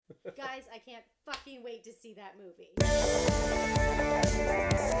Guys, I can't fucking wait to see that movie.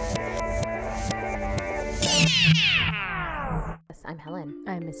 Yes, I'm Helen.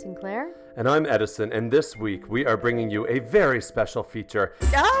 I'm Miss Sinclair. And I'm Edison, and this week we are bringing you a very special feature.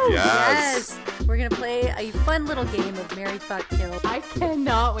 Oh, Yes. We're going to play a fun little game of Marry, Fuck, Kill. I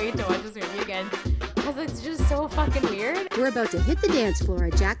cannot wait to watch this movie again because it's just so fucking weird. We're about to hit the dance floor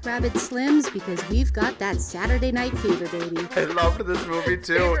at Jack Rabbit Slim's because we've got that Saturday night fever, baby. I loved this movie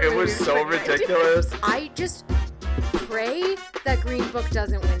too. It was so ridiculous. I just pray that Green Book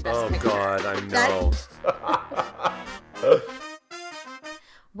doesn't win Best Oh Picture. God, I know.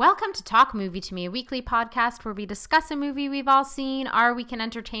 Welcome to Talk Movie to Me, a weekly podcast where we discuss a movie we've all seen, our week in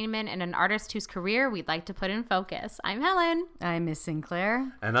entertainment, and an artist whose career we'd like to put in focus. I'm Helen. I'm Miss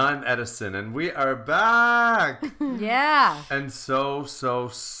Sinclair. And I'm Edison, and we are back. Yeah. And so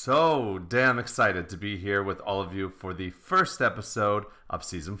damn excited to be here with all of you for the first episode of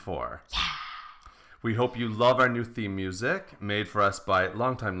Season 4. Yeah. We hope you love our new theme music, made for us by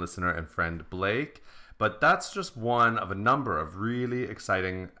longtime listener and friend Blake. But that's just one of a number of really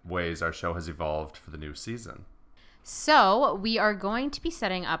exciting ways our show has evolved for the new season. So we are going to be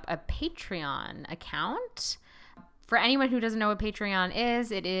setting up a Patreon account. For anyone who doesn't know what Patreon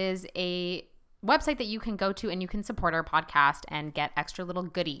is, it is a website that you can go to and you can support our podcast and get extra little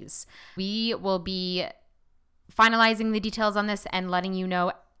goodies. We will be finalizing the details on this and letting you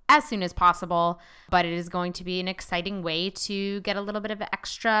know as soon as possible, but it is going to be an exciting way to get a little bit of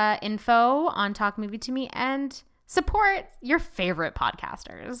extra info on Talk Movie to Me and support your favorite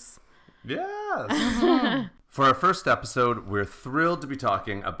podcasters. Yes. For our first episode, we're thrilled to be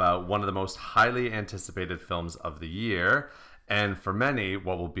talking about one of the most highly anticipated films of the year, and for many,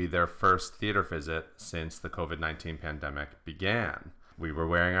 what will be their first theater visit since the COVID-19 pandemic began. We were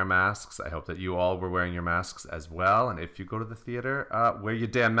wearing our masks. I hope that you all were wearing your masks as well. And if you go to the theater, wear your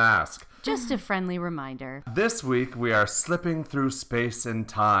damn mask. Just a friendly reminder. This week, we are slipping through space and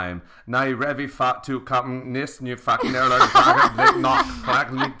time. Pardon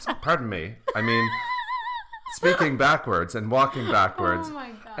me. I mean, speaking backwards and walking backwards. Oh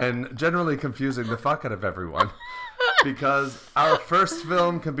my God. And generally confusing the fuck out of everyone. Because our first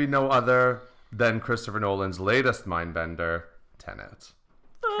film can be no other than Christopher Nolan's latest mindbender, Tenet.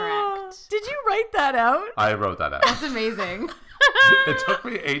 Correct. Did you write that out? I wrote that out. That's amazing. It took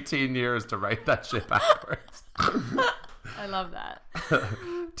me 18 years to write that shit backwards. I love that.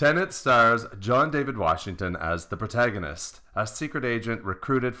 Tenet stars John David Washington as the protagonist, a secret agent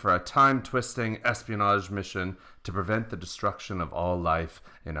recruited for a time-twisting espionage mission to prevent the destruction of all life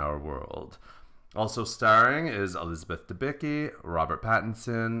in our world. Also starring is Elizabeth Debicki, Robert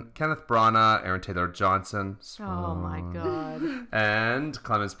Pattinson, Kenneth Branagh, Aaron Taylor-Johnson, Oh my God. and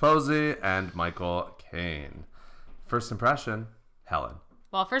Clemens Posey and Michael Caine. First impression, Helen.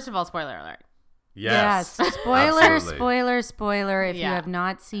 Well, first of all, spoiler alert. Yes. Spoiler, absolutely. spoiler. If you Yeah. have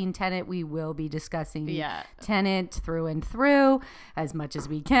not seen Tenet, we will be discussing Yeah. Tenet through and through as much as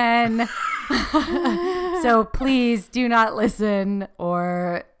we can. So please do not listen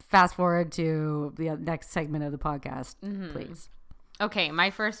or fast forward to the next segment of the podcast, please. Okay, my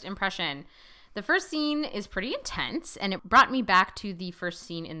first impression. The first scene is pretty intense, and it brought me back to the first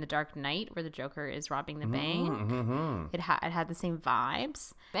scene in The Dark Knight where the Joker is robbing the bank. It had the same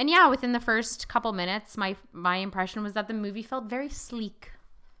vibes. And yeah, within the first couple minutes, my impression was that the movie felt very sleek.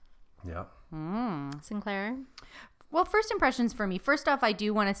 Yeah. Sinclair? Well, first impressions for me. First off, I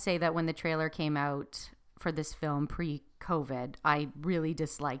do want to say that when the trailer came out for this film pre-COVID, I really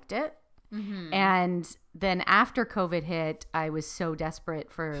disliked it. And then after COVID hit, I was so desperate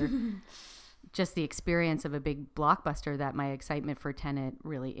for just the experience of a big blockbuster that my excitement for Tenet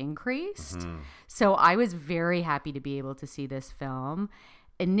really increased. So I was very happy to be able to see this film.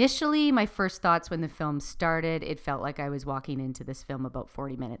 Initially, my first thoughts when the film started, it felt like I was walking into this film about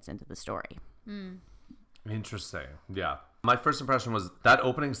 40 minutes into the story. Interesting. Yeah. My first impression was that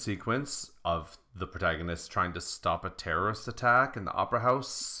opening sequence of the protagonist trying to stop a terrorist attack in the opera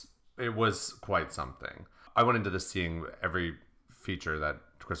house. It was quite something. I went into this seeing every feature that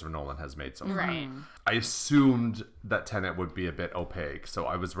Christopher Nolan has made so far. Right. I assumed that Tenet would be a bit opaque, so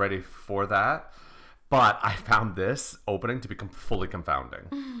I was ready for that. But I found this opening to be fully confounding.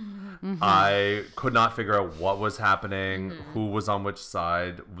 I could not figure out what was happening, who was on which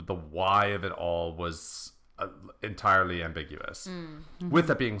side. The why of it all was entirely ambiguous. With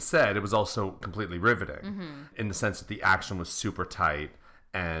that being said, it was also completely riveting in the sense that the action was super tight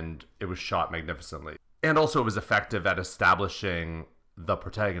and it was shot magnificently. And also it was effective at establishing the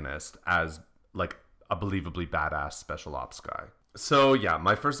protagonist as like a believably badass special ops guy. So yeah,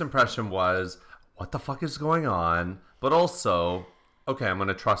 my first impression was, what the fuck is going on? But also, okay, I'm going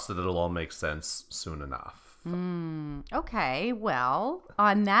to trust that it'll all make sense soon enough. Okay, well,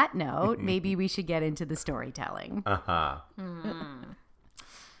 on that note, maybe we should get into the storytelling. Uh-huh.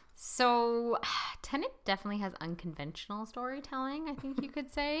 So, Tenet definitely has unconventional storytelling, I think you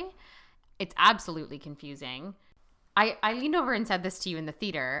could say. It's absolutely confusing. I leaned over and said this to you in the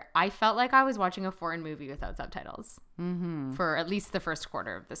theater. I felt like I was watching a foreign movie without subtitles for at least the first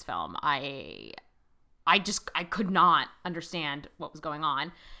quarter of this film. I could not understand what was going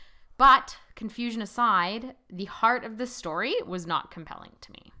on. But confusion aside, the heart of the story was not compelling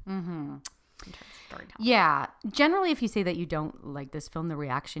to me. In terms of storytelling. Yeah. Generally, if you say that you don't like this film, the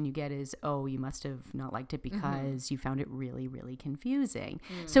reaction you get is, oh, you must have not liked it because you found it really, really confusing.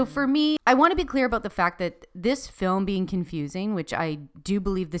 So for me, I want to be clear about the fact that this film being confusing, which I do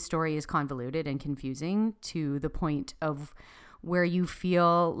believe the story is convoluted and confusing to the point of where you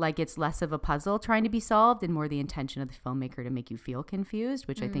feel like it's less of a puzzle trying to be solved and more the intention of the filmmaker to make you feel confused,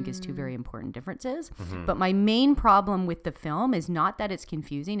 which I think is two very important differences. But my main problem with the film is not that it's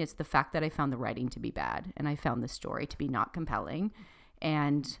confusing, it's the fact that I found the writing to be bad and I found the story to be not compelling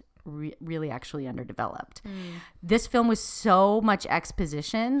and really actually underdeveloped. This film was so much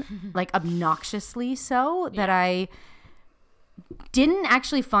exposition, like obnoxiously so, that I didn't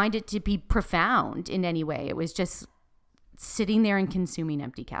actually find it to be profound in any way. It was just sitting there and consuming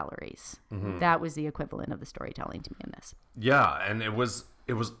empty calories. That was the equivalent of the storytelling to me in this. Yeah, and it was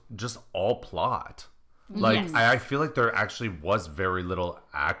just all plot. Like I feel like there actually was very little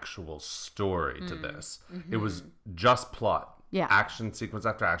actual story to this. It was just plot. Yeah. Action sequence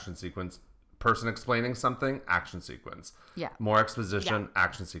after action sequence. Person explaining something, action sequence. Yeah. More exposition,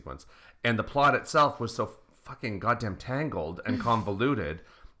 action sequence. And the plot itself was so fucking goddamn tangled and convoluted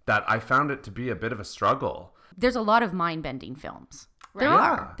that I found it to be a bit of a struggle. There's a lot of mind-bending films. There Yeah.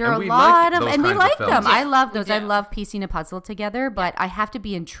 are. There And are a we lot like of, those and we kinds of like films. them. Yeah, I love those. do. I love piecing a puzzle together, but I have to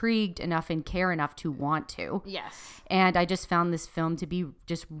be intrigued enough and care enough to want to. Yes. And I just found this film to be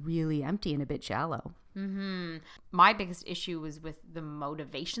just really empty and a bit shallow. My biggest issue was with the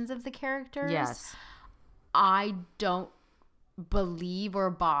motivations of the characters. Yes. I don't believe or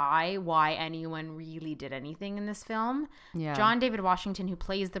buy why anyone really did anything in this film. Yeah. John David Washington, who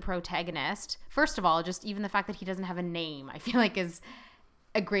plays the protagonist, first of all, just even the fact that he doesn't have a name, I feel like is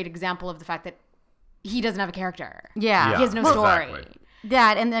a great example of the fact that he doesn't have a character. Yeah. He has no Well, story. exactly.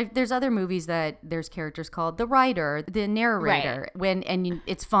 That, and there's other movies that there's characters called the writer, the narrator,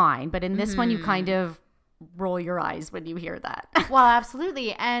 it's fine. But in this one, you kind of roll your eyes when you hear that. Well,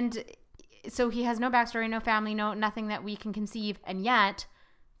 absolutely. And so he has no backstory, no family, nothing that we can conceive. And yet,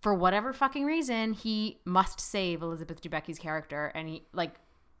 for whatever fucking reason, he must save Elizabeth Debicki's character. And he, like,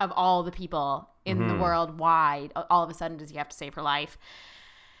 of all the people in the world, why all of a sudden does he have to save her life?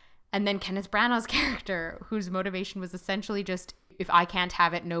 And then Kenneth Branagh's character, whose motivation was essentially just, if I can't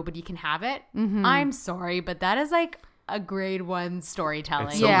have it, nobody can have it. I'm sorry, but that is like a grade 1 storytelling.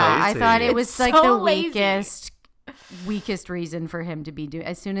 It's so yeah, I lazy. thought it It's was like so the lazy. weakest reason for him to be doing.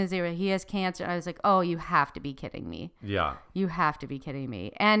 As soon as he has cancer, I was like, oh, you have to be kidding me. Yeah. You have to be kidding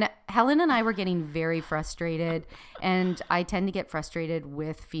me. And Helen and I were getting very frustrated, and I tend to get frustrated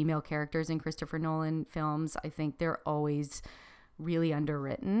with female characters in Christopher Nolan films. I think they're always really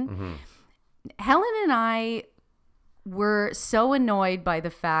underwritten. Helen and I were so annoyed by the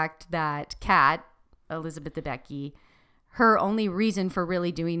fact that Kat, Elizabeth Debicki, her only reason for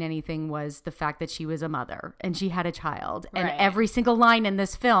really doing anything was the fact that she was a mother and she had a child. And Right. every single line in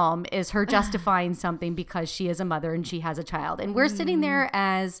this film is her justifying something because she is a mother and she has a child. And we're sitting there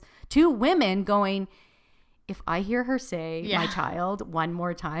as two women going, if I hear her say my child one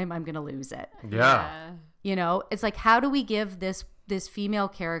more time, I'm going to lose it. Yeah. You know, it's like, how do we give this female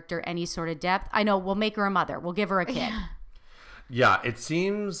character any sort of depth? I know, we'll make her a mother. We'll give her a kid. Yeah, it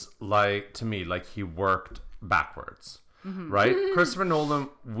seems like to me like he worked backwards, right? Christopher Nolan,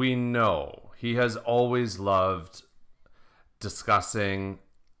 we know he has always loved discussing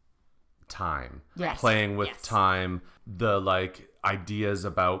time, Yes. playing with time, the like ideas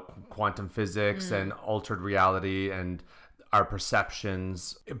about quantum physics and altered reality and our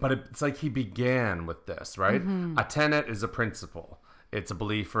perceptions. But it's like he began with this, right? A tenet is a principle. It's a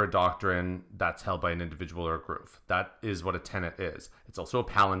belief or a doctrine that's held by an individual or a group. That is what a tenet is. It's also a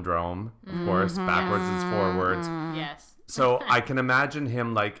palindrome, of course. Backwards is forwards. Yes. So I can imagine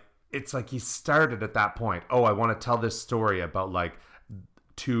him like, it's like he started at that point. Oh, I want to tell this story about like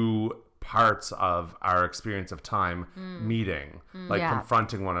two parts of our experience of time meeting, like Yeah.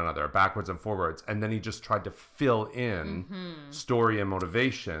 confronting one another backwards and forwards. And then he just tried to fill in story and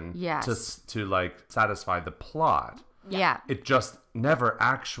motivation Yes. to like satisfy the plot. Yeah. It just never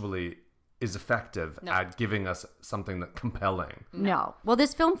actually is effective at giving us something that compelling. No. Well,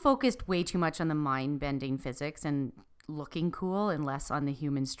 this film focused way too much on the mind-bending physics and looking cool and less on the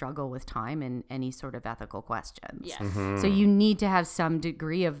human struggle with time and any sort of ethical questions. Yes. So you need to have some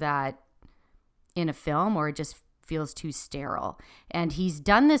degree of that in a film or it just feels too sterile. And he's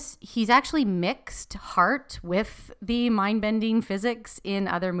done this, he's actually mixed heart with the mind-bending physics in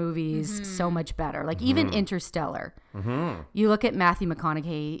other movies so much better. Like even Interstellar. You look at Matthew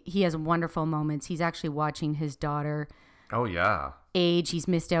McConaughey, he has wonderful moments. He's actually watching his daughter Oh, yeah. age. He's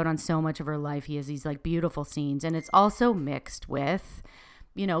missed out on so much of her life. He has these like beautiful scenes. And it's also mixed with,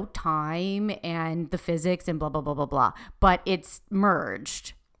 you know, time and the physics and blah, blah, blah, blah, blah. But it's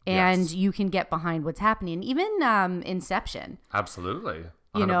merged. And Yes. you can get behind what's happening. Even Inception, Absolutely.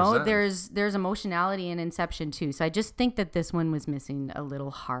 100%. you know, there's emotionality in Inception too. So I just think that this one was missing a little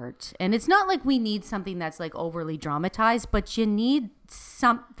heart. And it's not like we need something that's like overly dramatized, but you need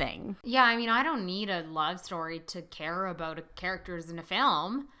something. Yeah, I mean, I don't need a love story to care about characters in a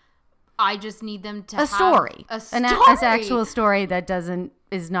film. I just need them to A have story. A An story. actual story that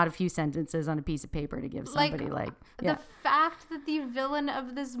is not a few sentences on a piece of paper to give somebody The fact that the villain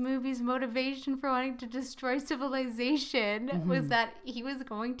of this movie's motivation for wanting to destroy civilization was that he was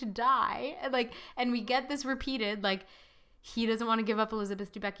going to die. And we get this repeated, like, he doesn't want to give up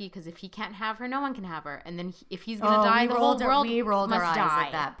Elizabeth Debicki because if he can't have her, no one can have her. And then if he's going to die, the whole world we rolled must our eyes die.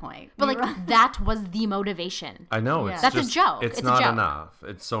 at that point. But that was the motivation. I know. It's That's a just, joke. It's It's a not joke. enough.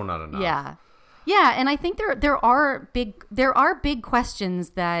 It's so not enough. Yeah, and I think there are big questions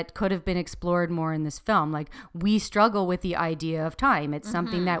that could have been explored more in this film. Like, we struggle with the idea of time. It's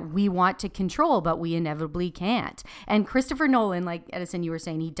something that we want to control, but we inevitably can't. And Christopher Nolan, like Edison, you were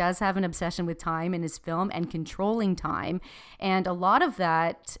saying, he does have an obsession with time in his film and controlling time, and a lot of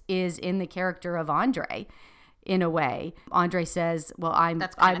that is in the character of Andre. In a way, Andre says, "Well,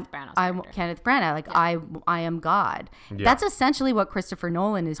 That's Kenneth Branagh's character. Kenneth Branagh. Like I am God." Yeah. That's essentially what Christopher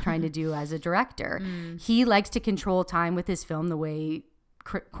Nolan is trying to do as a director. He likes to control time with his film the way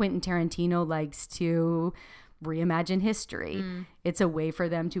Quentin Tarantino likes to reimagine history. It's a way for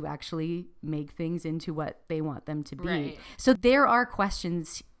them to actually make things into what they want them to be. Right. So there are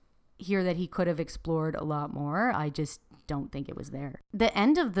questions here that he could have explored a lot more. I just don't think it was there. The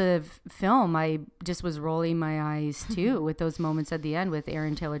end of the film, I just was rolling my eyes too with those moments at the end with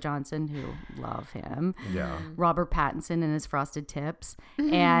Aaron Taylor Johnson, who love him, Yeah. Robert Pattinson and his frosted tips,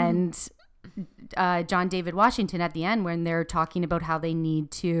 and John David Washington at the end when they're talking about how they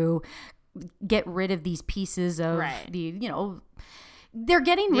need to get rid of these pieces of Right. the, you know, they're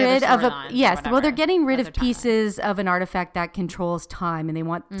getting The other rid of storylines or yes, well, they're whatever, getting rid of of their timeline. pieces of an artifact that controls time, and they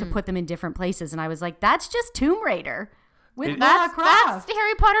want to put them in different places. And I was like, that's just Tomb Raider with Lara That's Croft.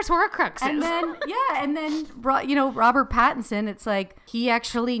 Harry Potter's Horcruxes. And then you know, Robert Pattinson, it's like he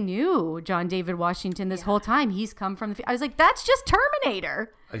actually knew John David Washington this whole time. He's come from I was like, that's just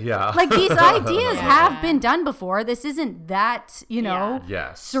Terminator. Yeah. Like, these ideas have been done before. This isn't that, you know,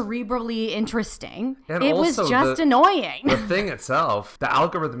 Yes. cerebrally interesting. And it was also just the annoying. The thing itself, the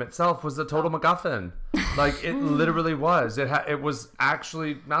algorithm itself, was a total MacGuffin. Like, it literally was. It was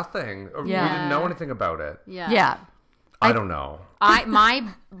actually nothing. We Yeah. didn't know anything about it. Yeah. I don't know.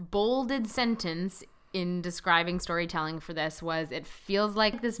 My bolded sentence in describing storytelling for this was, it feels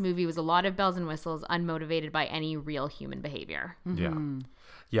like this movie was a lot of bells and whistles, unmotivated by any real human behavior. Yeah.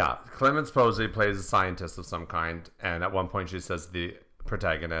 Yeah. Clemence Posey plays a scientist of some kind. And at one point she says to the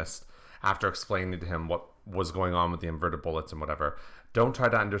protagonist, after explaining to him what was going on with the inverted bullets and whatever, don't try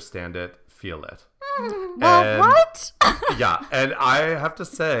to understand it, feel it. Well, And- what? Yeah. And I have to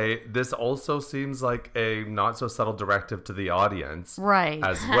say, this also seems like a not so subtle directive to the audience. Right.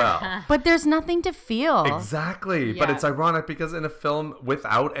 As well. But there's nothing to feel. Exactly. But Yeah. it's ironic because in a film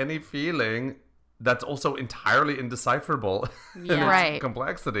without any feeling, that's also entirely indecipherable in its Right.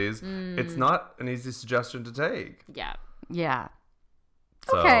 complexities. It's not an easy suggestion to take. Yeah. Yeah.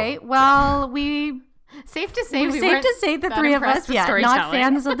 So, Okay. Well, Safe to say, We're we safe weren't to say the that three of impressed us, with yeah, not storytelling.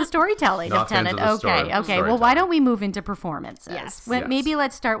 fans of the storytelling Not of fans Tenet. of the Okay. story- Well, why storytelling. don't we move into performances? Yes. Yes. Maybe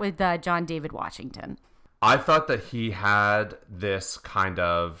let's start with John David Washington. I thought that he had this kind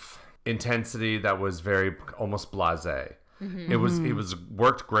of intensity that was very almost blasé. It was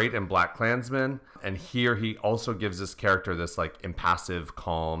worked great in Black Klansman, and here he also gives this character this like impassive,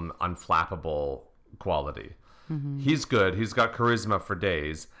 calm, unflappable quality. He's good. He's got charisma for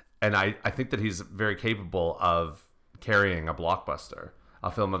days, and I think that he's very capable of carrying a blockbuster,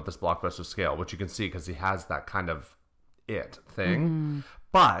 a film of this blockbuster scale, which you can see because he has that kind of it thing.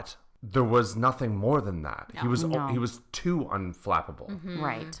 But there was nothing more than that. He was too unflappable.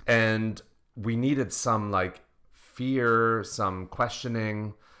 Right. And we needed some like fear, some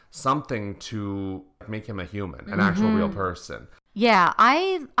questioning, something to make him a human, an actual real person. Yeah,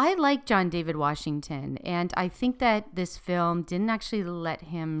 I like John David Washington, and I think that this film didn't actually let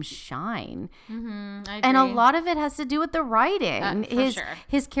him shine. I And a agree. lot of it has to do with the writing. For sure.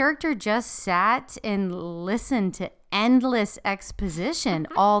 His character just sat and listened to endless exposition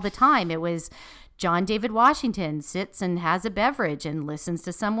all the time. It was John David Washington sits and has a beverage and listens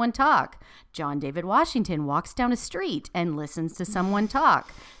to someone talk. John David Washington walks down a street and listens to someone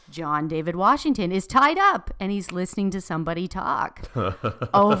talk. John David Washington is tied up and he's listening to somebody talk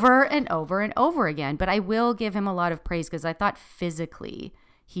over and over and over again. But I will give him a lot of praise because I thought physically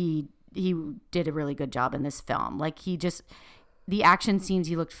he did a really good job in this film. Like the action scenes,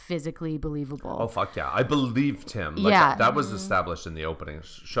 he looked physically believable. Oh, fuck yeah. I believed him. Like, Yeah. that was established in the opening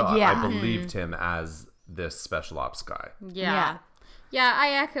shot. Yeah. I believed him as this special ops guy. Yeah. Yeah,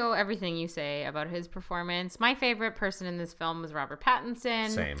 I echo everything you say about his performance. My favorite person in this film was Robert Pattinson.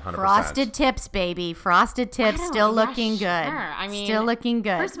 Same, 100%. Frosted tips, baby. Frosted tips, I know, still yeah, looking sure. good. I mean, still looking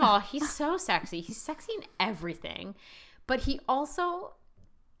good. First of all, he's so sexy. He's sexy in everything. But he also,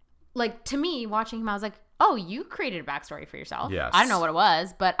 like, to me, watching him, I was like, oh, you created a backstory for yourself. Yes. I don't know what it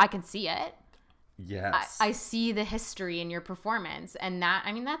was, but I can see it. Yes. I see the history in your performance. And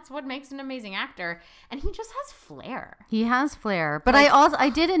that's what makes an amazing actor. And he just has flair. He has flair, but I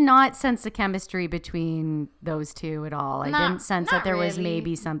did not sense the chemistry between those two at all. I didn't sense that not there was really.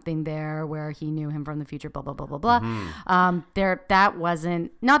 maybe something there where he knew him from the future. Blah blah blah blah blah. That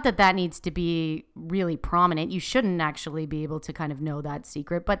wasn't, not that needs to be really prominent. You shouldn't actually be able to kind of know that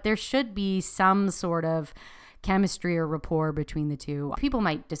secret, but there should be some sort of chemistry or rapport between the two. People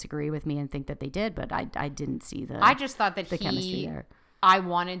might disagree with me and think that they did, but I didn't see I just thought that the chemistry there. I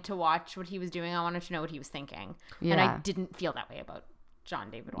wanted to watch what he was doing. I wanted to know what he was thinking. And I Yeah. didn't feel that way about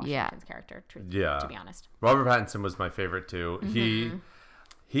John David Washington's character, to be honest. Robert Pattinson was my favorite too.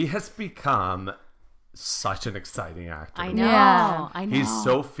 He has become such an exciting actor. I know. Yeah. I know. He's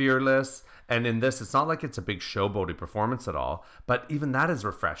so fearless. And in this, it's not like it's a big showboaty performance at all, but even that is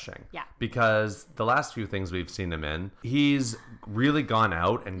refreshing. Yeah. Because the last few things we've seen him in, he's really gone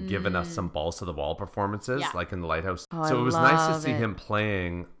out and given us some balls to the wall performances, Yeah. like in The Lighthouse. Oh, so I it was nice to love see it. him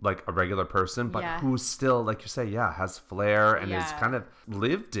playing like a regular person, but Yeah. who's still, like you say, has flair and is Yeah. kind of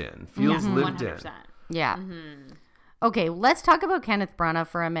lived in, feels lived 100%. in. Yeah. Okay, let's talk about Kenneth Branagh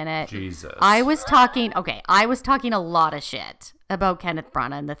for a minute. Jesus. I was talking a lot of shit about Kenneth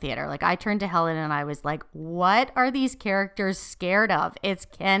Branagh in the theater. Like, I turned to Helen and I was like, what are these characters scared of? It's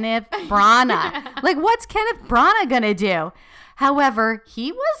Kenneth Branagh. Like, what's Kenneth Branagh gonna do? However,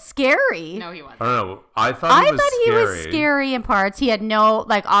 he was scary. No, he wasn't. I don't know. I thought he was scary in parts. He had no,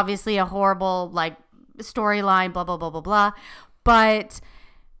 like, obviously a horrible, like, storyline, blah, blah, blah, blah, blah. But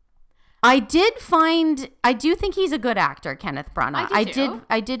I do think he's a good actor, Kenneth Branagh. I do too.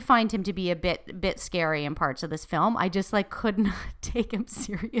 I did find him to be a bit scary in parts of this film. I just, like, could not take him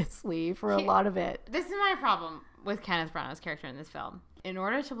seriously for a lot of it. This is my problem with Kenneth Branagh's character in this film. In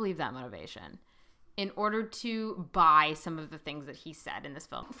order to believe that motivation, in order to buy some of the things that he said in this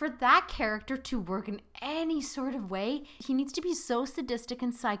film, for that character to work in any sort of way, he needs to be so sadistic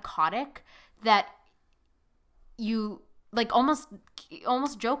and psychotic that you, like, almost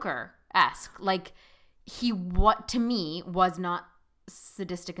Joker-esque. Like, what to me was not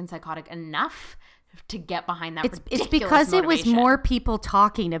sadistic and psychotic enough to get behind that. It's because it was motivation. more people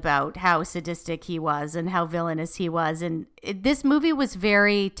talking about how sadistic he was and how villainous he was, and this movie was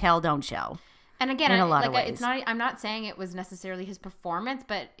very tell don't show. And again, in a lot of it's ways. not. I'm not saying it was necessarily his performance,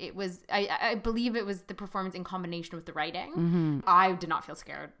 but it was. I believe it was the performance in combination with the writing. I did not feel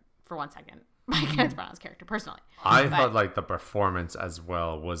scared for 1 second by Kenneth Branagh's character personally. I thought like the performance as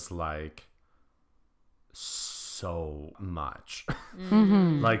well was like so much.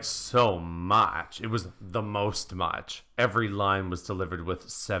 Like so much. It was the most much. Every line was delivered with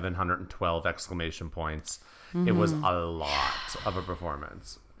 712 exclamation points. It was a lot of a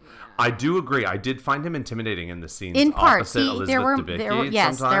performance. I do agree. I did find him intimidating in the scenes. In parts, opposite Elizabeth there were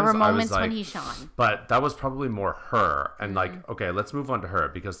Debicki moments sometimes. when he shone. But that was probably more her. And like, okay, let's move on to her,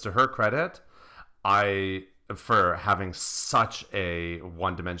 because to her credit, for having such a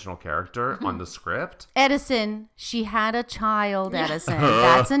one-dimensional character on the script. Edison, she had a child, Edison.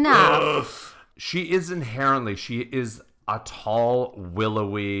 That's enough. She is a tall,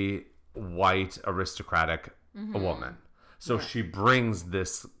 willowy, white, aristocratic woman. So she brings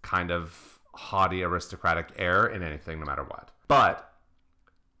this kind of haughty, aristocratic air in anything, no matter what. But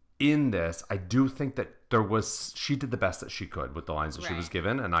in this, I do think that she did the best that she could with the lines that she was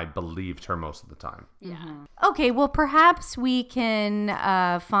given, and I believed her most of the time. Yeah. Okay, well, perhaps we can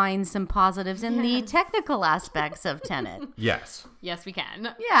find some positives in the technical aspects of Tenet. Yes. Yes, we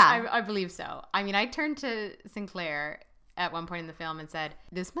can. Yeah. I believe so. I mean, I turned to Sinclair at one point in the film and said,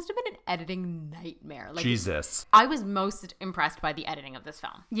 this must have been an editing nightmare. Like, Jesus. I was most impressed by the editing of this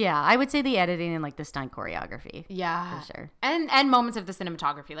film. Yeah, I would say the editing and like the stunt choreography. Yeah. For sure. And moments of the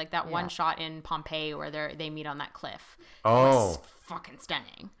cinematography, like that one shot in Pompeii where they meet on that cliff. Oh. Was fucking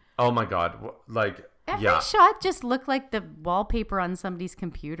stunning. Oh my God. Like, Every yeah. shot just looked like the wallpaper on somebody's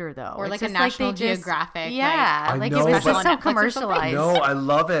computer, though. Or It's like a just National they just- Geographic, Yeah, I like know, it was but- just so Netflix or something. commercialized. No, I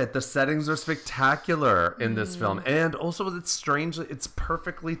love it. The settings are spectacular in this film. And also it's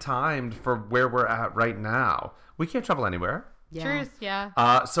perfectly timed for where we're at right now. We can't travel anywhere. Truth,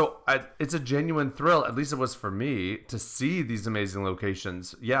 yeah. So it's a genuine thrill, at least it was for me, to see these amazing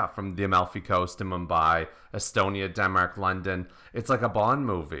locations. Yeah, from the Amalfi Coast to Mumbai, Estonia, Denmark, London. It's like a Bond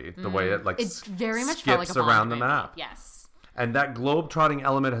movie, the way it It very much felt like a skips around Bond the movie. map. Yes. And that globe-trotting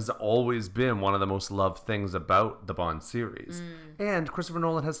element has always been one of the most loved things about the Bond series. And Christopher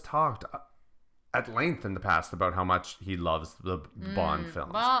Nolan has talked at length in the past about how much he loves the Bond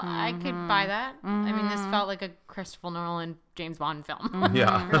films. Well, I could buy that. I mean, this felt like a Christopher Nolan James Bond film.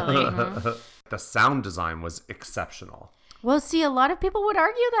 Yeah. Really. The sound design was exceptional. Well, see, a lot of people would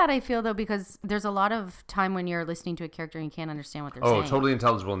argue that, I feel, though, because there's a lot of time when you're listening to a character and you can't understand what they're saying. Oh, totally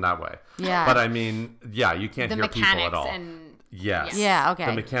intelligible in that way. Yeah. But I mean, yeah, you can't The hear people mechanics at all. and Yes. Yeah, okay.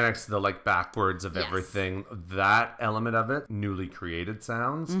 The mechanics, the like backwards of Yes. everything, that element of it, newly created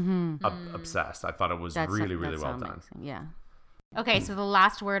sounds, obsessed. I thought it was That's- really, that really well sound done. makes sense. Yeah. Okay, so the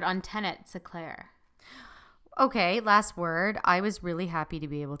last word on Tenet, Sinclair. Okay, last word. I was really happy to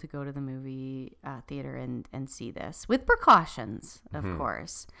be able to go to the movie theater and see this with precautions, of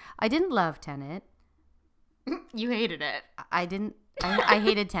course. I didn't love Tenet. You hated it. I didn't. I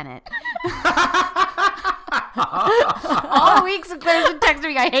hated Tenet. All week, Sinclair's been texting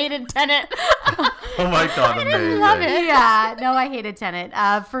me, I hated Tenet. Oh my God, amazing. love it. Yeah, no, I hated Tenet.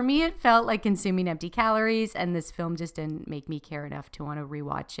 For me, it felt like consuming empty calories, and this film just didn't make me care enough to want to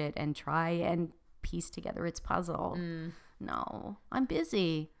rewatch it and try and piece together its puzzle. No, I'm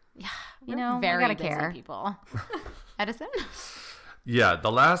busy. Yeah, you know, Very I gotta busy care. people. Edison? Yeah,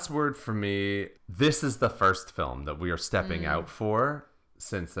 the last word for me, this is the first film that we are stepping out for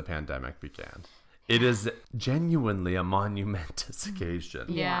since the pandemic began. It is genuinely a monumentous occasion.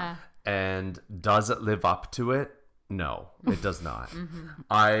 Yeah. And does it live up to it? No, it does not.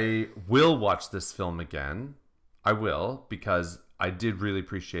 I will watch this film again. I will, because I did really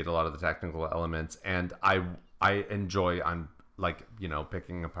appreciate a lot of the technical elements, and I enjoy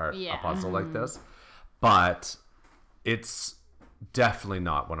picking apart a puzzle like this. But it's definitely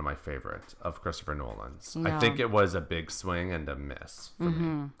not one of my favorite of Christopher Nolan's. I No. think it was a big swing and a miss for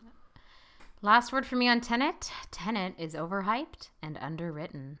me. Last word for me on Tenet. Tenet is overhyped and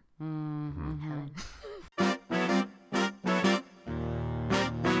underwritten. Helen.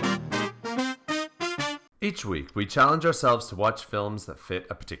 Each week, we challenge ourselves to watch films that fit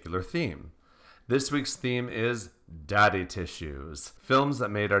a particular theme. This week's theme is daddy tissues, films that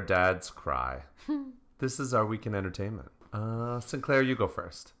made our dads cry. This is our week in entertainment. Sinclair, you go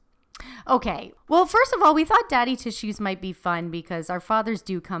first. Okay. Well, first of all, we thought daddy tissues might be fun because our fathers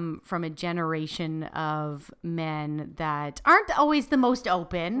do come from a generation of men that aren't always the most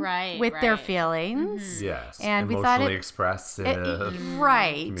open Right, with their right. feelings. Yes. And we emotionally thought it- expressive.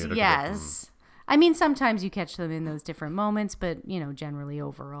 Right. communicative. Yes. I mean, sometimes you catch them in those different moments, but, generally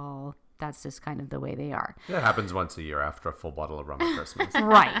overall, that's just kind of the way they are. It happens once a year after a full bottle of rum at Christmas.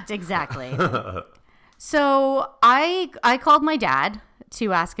 Right, exactly. So I called my dad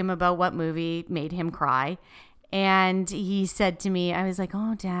to ask him about what movie made him cry. And he said to me, I was like,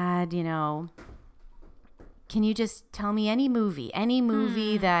 oh, Dad, can you just tell me any movie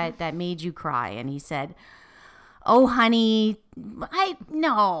that made you cry? And he said, oh, honey, I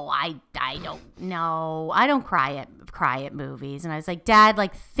don't know. I don't cry at movies. And I was like, Dad,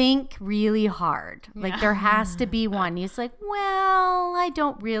 think really hard. There has to be one. He's like, well, I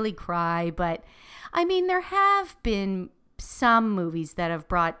don't really cry, but I mean, there have been some movies that have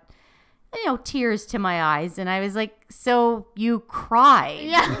brought, tears to my eyes. And I was like, so you cried?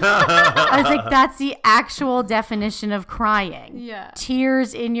 Yeah. I was like, that's the actual definition of crying. Yeah.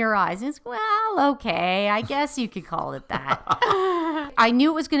 Tears in your eyes. And it's, well, okay, I guess you could call it that. I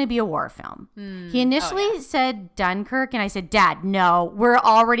knew it was going to be a war film. He initially said Dunkirk, and I said, Dad, no, we're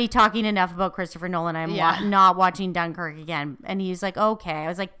already talking enough about Christopher Nolan. I'm not watching Dunkirk again. And he's like, okay. I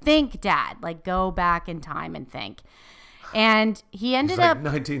was like, think, Dad. Go back in time and think. And he ended It's like up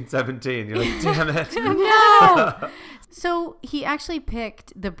 1917. You're like, damn it. no. So he actually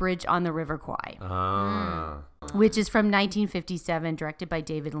picked The Bridge on the River Kwai, which is from 1957, directed by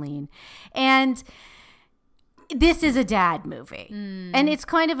David Lean. And this is a dad movie. And it's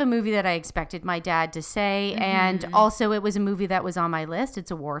kind of a movie that I expected my dad to say. And also it was a movie that was on my list.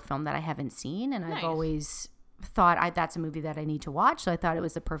 It's a war film that I haven't seen. And I've always thought that's a movie that I need to watch. So I thought it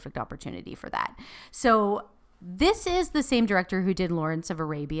was the perfect opportunity for that. So this is the same director who did Lawrence of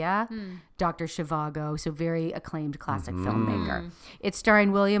Arabia, Dr. Zhivago, so very acclaimed classic filmmaker. It's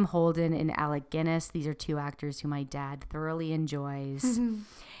starring William Holden and Alec Guinness. These are two actors who my dad thoroughly enjoys.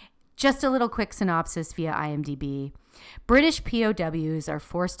 Just a little quick synopsis via IMDb. British POWs are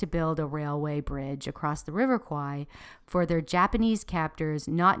forced to build a railway bridge across the River Kwai for their Japanese captors,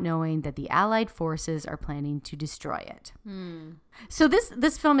 not knowing that the Allied forces are planning to destroy it. So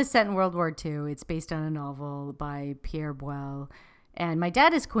this film is set in World War II. It's based on a novel by Pierre Boyle. And my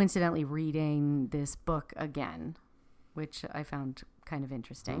dad is coincidentally reading this book again, which I found kind of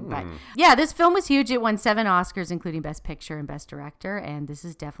interesting. But yeah, this film was huge. It won 7 Oscars, including Best Picture and Best Director. And this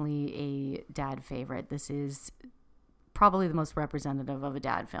is definitely a dad favorite. This is probably the most representative of a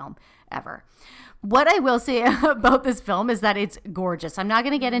dad film ever. What I will say about this film is that it's gorgeous. I'm not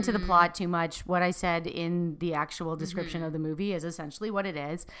going to get into the plot too much. What I said in the actual description of the movie is essentially what it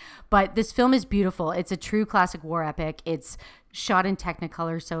is. But this film is beautiful. It's a true classic war epic. It's shot in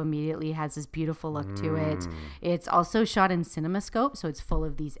Technicolor, so immediately has this beautiful look to it. It's also shot in CinemaScope, so it's full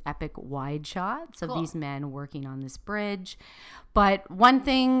of these epic wide shots of these men working on this bridge. But one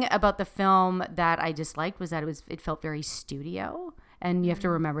thing about the film that I disliked was that it felt very studio. And you have to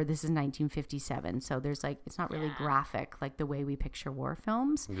remember this is 1957, so there's it's not really graphic like the way we picture war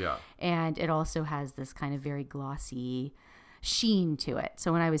films. Yeah. And it also has this kind of very glossy sheen to it.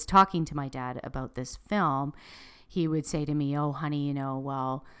 So when I was talking to my dad about this film, he would say to me, "Oh, honey,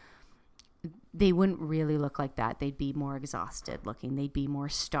 well, they wouldn't really look like that. They'd be more exhausted looking. They'd be more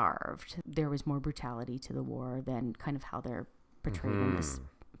starved. There was more brutality to the war than kind of how they're portrayed in this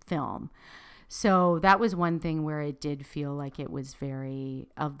film." So that was one thing where it did feel like it was very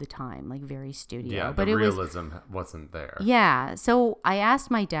of the time, like very studio. Yeah, but the it realism wasn't there. Yeah. So I asked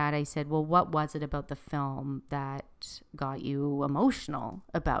my dad, I said, well, what was it about the film that got you emotional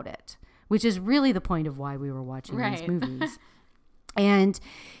about it? Which is really the point of why we were watching these movies. And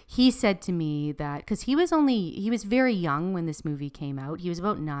he said to me that, because he was very young when this movie came out. He was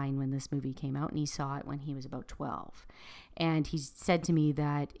about 9 when this movie came out, and he saw it when he was about 12. And he said to me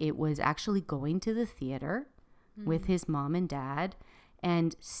that it was actually going to the theater with his mom and dad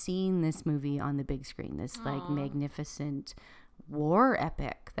and seeing this movie on the big screen, this magnificent war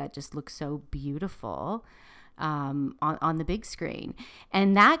epic that just looks so beautiful on the big screen.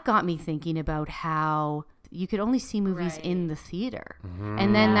 And that got me thinking about how you could only see movies in the theater.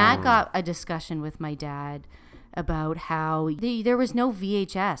 And then that got a discussion with my dad about how there was no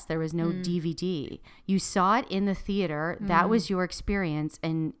VHS, there was no DVD. You saw it in the theater. That was your experience.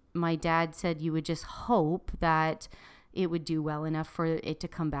 And my dad said you would just hope that it would do well enough for it to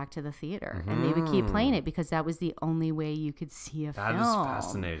come back to the theater. And they would keep playing it because that was the only way you could see a film. That is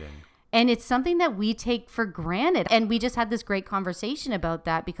fascinating. And it's something that we take for granted. And we just had this great conversation about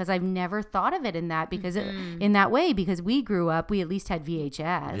that because I've never thought of it in that in that way, because we grew up, we at least had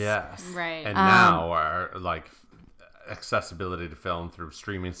VHS. Yes. Right. And now our accessibility to film through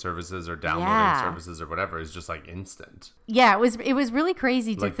streaming services or downloading services or whatever is just instant. Yeah, it was really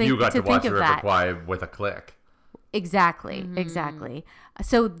crazy to think you got to watch of River that. Kwai with a click. Exactly.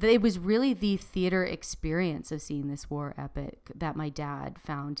 So it was really the theater experience of seeing this war epic that my dad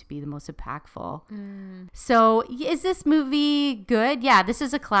found to be the most impactful. So is this movie good? Yeah, this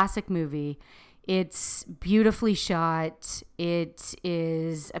is a classic movie. It's beautifully shot. It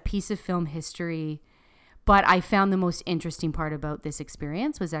is a piece of film history. But I found the most interesting part about this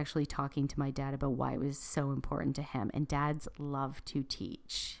experience was actually talking to my dad about why it was so important to him. And dads love to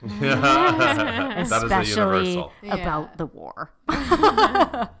teach, especially about the war.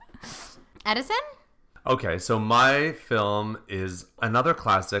 Edison? Okay, so my film is another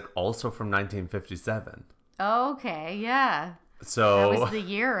classic, also from 1957. Okay, yeah. So that was the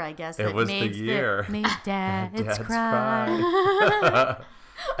year, I guess. It was the year. Made dads cry. cry.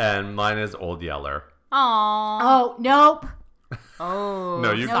 And mine is Old Yeller. Oh, nope.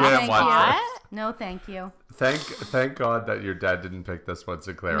 No, you No, can't thank watch you. this. No, thank you. Thank God that your dad didn't pick this one,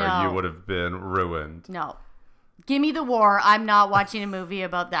 Sinclair. No. You would have been ruined. No. Give me the war. I'm not watching a movie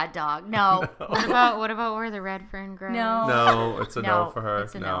about that dog. No. What about Where the Red Fern Grows? No, it's a no No, for her.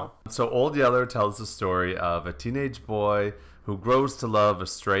 it's a no. So Old Yeller tells the story of a teenage boy who grows to love a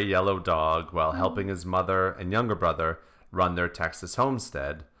stray yellow dog while helping his mother and younger brother run their Texas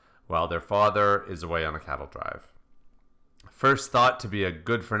homestead while their father is away on a cattle drive. First thought to be a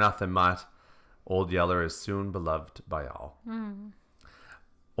good-for-nothing mutt, Old Yeller is soon beloved by all.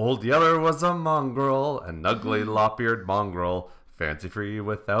 Old Yeller was a mongrel, an ugly lop-eared mongrel, fancy-free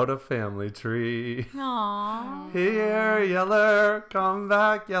without a family tree. Aww. Here, Yeller, come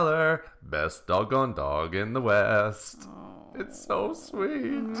back, Yeller, best doggone dog in the West. It's so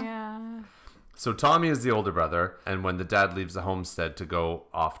sweet. Yeah. So Tommy is the older brother, and when the dad leaves the homestead to go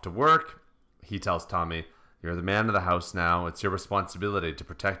off to work, he tells Tommy, "You're the man of the house now. It's your responsibility to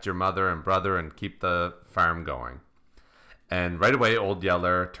protect your mother and brother and keep the farm going." And right away, Old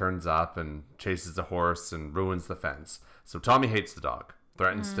Yeller turns up and chases a horse and ruins the fence. So Tommy hates the dog,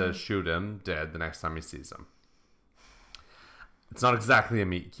 threatens to shoot him dead the next time he sees him. It's not exactly a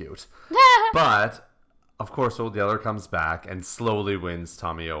meet cute. But, of course, Old Yeller comes back and slowly wins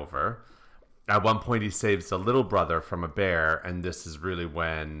Tommy over. At one point, he saves the little brother from a bear, and this is really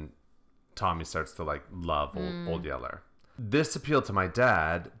when Tommy starts to, love Old Yeller. This appealed to my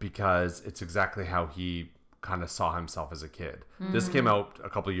dad because it's exactly how he kind of saw himself as a kid. This came out a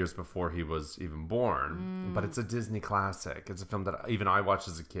couple of years before he was even born, but it's a Disney classic. It's a film that even I watched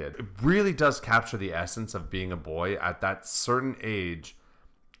as a kid. It really does capture the essence of being a boy at that certain age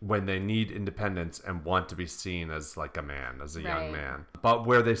when they need independence and want to be seen as like a man, as a young man, but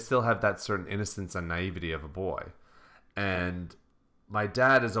where they still have that certain innocence and naivety of a boy. And my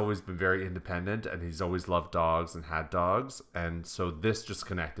dad has always been very independent, and he's always loved dogs and had dogs, and so this just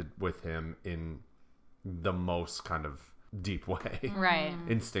connected with him in the most kind of deep way, Right.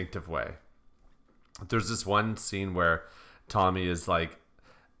 instinctive way. There's this one scene where Tommy is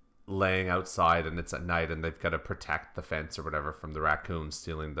laying outside, and it's at night, and they've got to protect the fence or whatever from the raccoons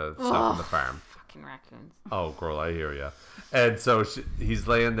stealing the stuff from the farm. Fucking raccoons. Oh, girl, I hear ya. And so he's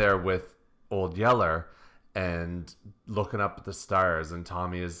laying there with Old Yeller and looking up at the stars, and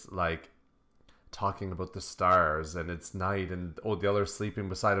Tommy is talking about the stars, and it's night, and Old Yeller's sleeping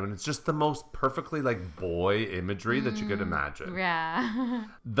beside him, and it's just the most perfectly boy imagery that you could imagine. Yeah.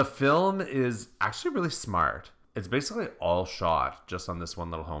 The film is actually really smart. It's basically all shot just on this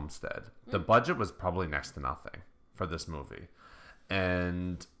one little homestead. The budget was probably next to nothing for this movie.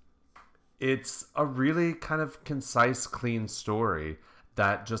 And it's a really kind of concise, clean story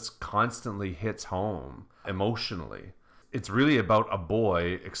that just constantly hits home emotionally. It's really about a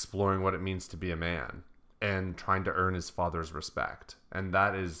boy exploring what it means to be a man and trying to earn his father's respect. And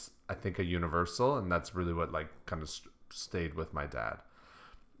that is, I think, a universal, and that's really what kind of stayed with my dad.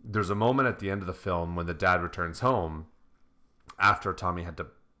 There's a moment at the end of the film when the dad returns home after Tommy had to,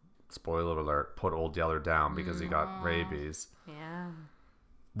 spoiler alert, put Old Yeller down because he got rabies. Yeah.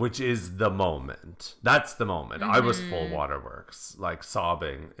 Which is the moment. That's the moment. I was full waterworks,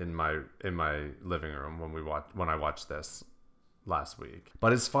 sobbing in my living room when I watched this last week.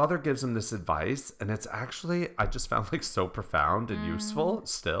 But his father gives him this advice, and it's actually, I just found so profound and useful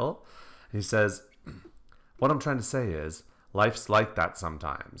still. He says, "What I'm trying to say is, life's like that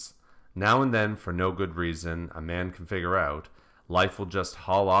sometimes. Now and then, for no good reason a man can figure out, life will just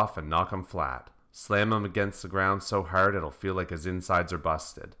haul off and knock him flat. Slam him against the ground so hard it'll feel like his insides are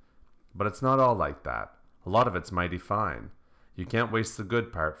busted. But it's not all like that. A lot of it's mighty fine. You can't waste the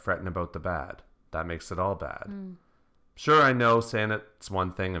good part fretting about the bad. That makes it all bad. Sure, I know saying it's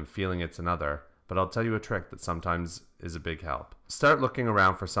one thing and feeling it's another, but I'll tell you a trick that sometimes is a big help. Start looking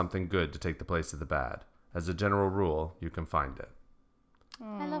around for something good to take the place of the bad. As a general rule, you can find it."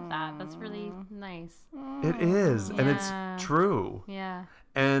 I love that. That's really nice. It is, and Yeah. it's true. Yeah.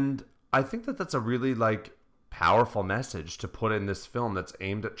 And I think that that's a really powerful message to put in this film that's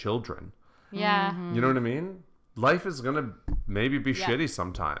aimed at children. Yeah. You know what I mean? Life is gonna maybe be shitty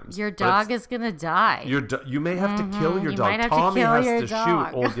sometimes. Your but dog is gonna die. you may have to kill your You dog. might have to Tommy kill has your to dog.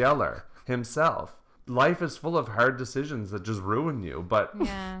 shoot Old Yeller himself. Life is full of hard decisions that just ruin you, but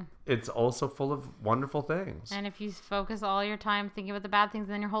Yeah. it's also full of wonderful things. And if you focus all your time thinking about the bad things,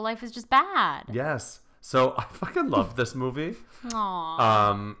 then your whole life is just bad. Yes. So I fucking love this movie.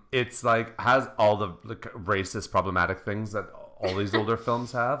 Aww. It's has all the racist problematic things that all these older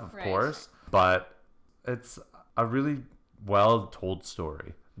films have, of Right. course, but it's a really well told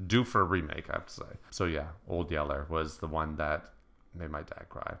story. Due for a remake, I have to say. So yeah, Old Yeller was the one that made my dad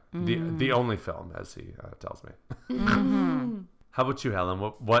cry. The only film, as he tells me. How about you, Helen?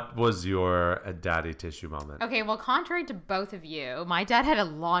 What was your daddy tissue moment? Okay, well, contrary to both of you, my dad had a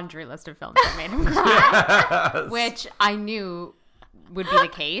laundry list of films that made him cry, which I knew would be the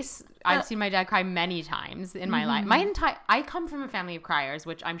case. I've seen my dad cry many times in my life. I come from a family of criers,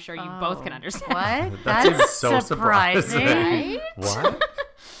 which I'm sure you both can understand. What? That seems That's so surprising. surprising. Right? What?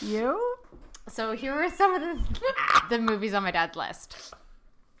 You? So here are some of the movies on my dad's list.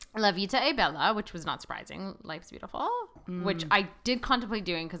 La Vita e Bella, which was not surprising. Life's Beautiful, which I did contemplate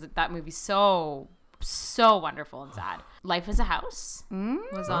doing because that movie's so wonderful and sad. Life is a House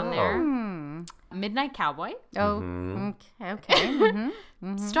was on there. Midnight Cowboy. Oh, okay.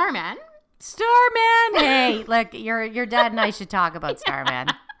 Starman. Starman. Hey, look, your dad and I should talk about Starman.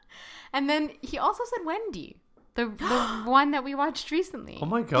 And then he also said Wendy, the one that we watched recently. Oh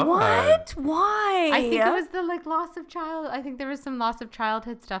my god. What? Why? I think it was the loss of child. I think there was some loss of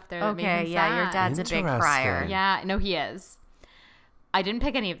childhood stuff there. That made him sad. Your dad's a big Interesting. crier. Yeah, no, he is. I didn't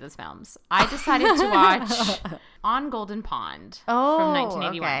pick any of those films. I decided to watch On Golden Pond from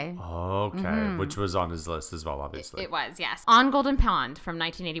 1981. Okay. Which was on his list as well, obviously. It was, yes. On Golden Pond from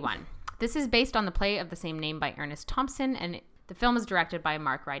 1981. This is based on the play of the same name by Ernest Thompson, and the film is directed by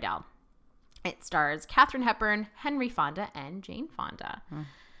Mark Rydell. It stars Katharine Hepburn, Henry Fonda, and Jane Fonda.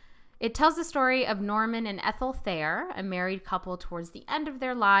 It tells the story of Norman and Ethel Thayer, a married couple towards the end of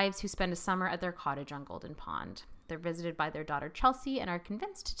their lives who spend a summer at their cottage on Golden Pond. They're visited by their daughter Chelsea and are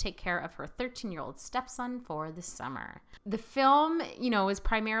convinced to take care of her 13-year-old stepson for the summer. The film, is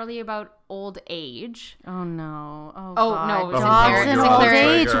primarily about old age. Oh no! Oh God. No, dogs and old Sinclair.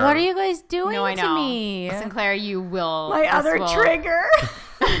 age. What are you guys doing No, I know. to me? Sinclair, you will. My other trigger.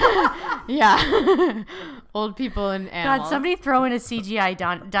 Yeah. Old people and animals. God, somebody throw in a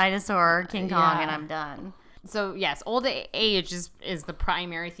CGI dinosaur or King Kong Yeah. and I'm done. So, yes, old age is the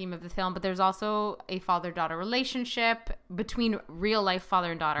primary theme of the film, but there's also a father-daughter relationship between real-life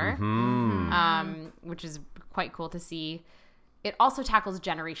father and daughter, which is quite cool to see. It also tackles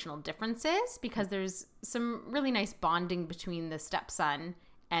generational differences because there's some really nice bonding between the stepson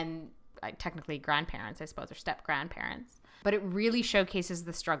and technically grandparents, I suppose, or step-grandparents. But it really showcases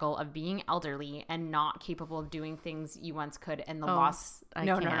the struggle of being elderly and not capable of doing things you once could, and the loss.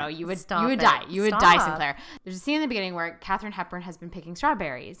 No, you would die. You would die, Sinclair. There's a scene in the beginning where Katharine Hepburn has been picking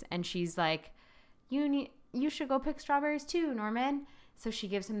strawberries, and she's like, "You should go pick strawberries too, Norman." So she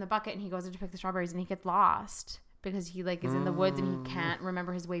gives him the bucket, and he goes in to pick the strawberries, and he gets lost because he is in the woods and he can't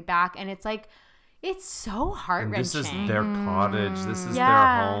remember his way back, and it's like. It's so heart-wrenching. And this is their cottage. This is their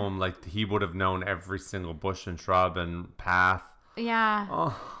home. Like, he would have known every single bush and shrub and path. Yeah.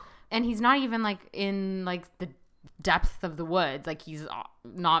 Oh. And he's not even, in, the depth of the woods. Like, he's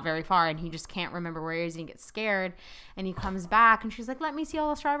not very far, and he just can't remember where he is, and he gets scared. And he comes back, and she's like, let me see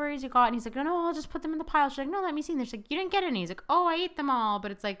all the strawberries you got. And he's like, no, I'll just put them in the pile. She's like, no, let me see. And she's like, you didn't get any. He's like, oh, I ate them all. But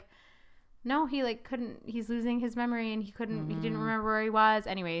it's like, no, he, couldn't. He's losing his memory, and he didn't remember where he was.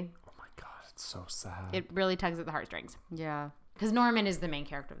 Anyway. It's so sad. It really tugs at the heartstrings. Yeah. Because Norman is the main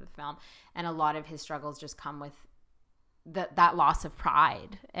character of the film, and a lot of his struggles just come with that loss of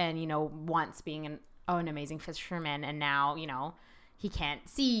pride. And, once being an amazing fisherman, and now, he can't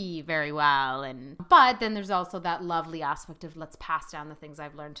see very well. But then there's also that lovely aspect of let's pass down the things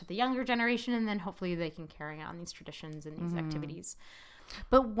I've learned to the younger generation, and then hopefully they can carry on these traditions and these activities.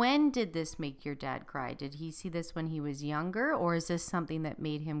 But when did this make your dad cry? Did he see this when he was younger, or is this something that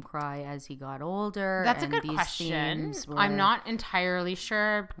made him cry as he got older? That's a good question. I'm not entirely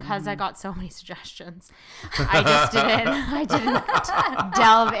sure because I got so many suggestions. I didn't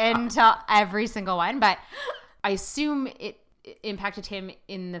delve into every single one, but I assume it impacted him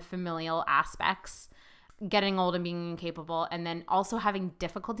in the familial aspects. Getting old and being incapable, and then also having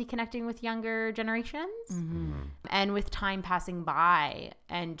difficulty connecting with younger generations, and with time passing by,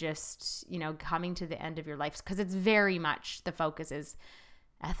 and just coming to the end of your life, because it's very much the focus is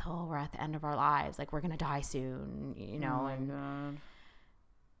Ethel, we're at the end of our lives, like we're gonna die soon, God.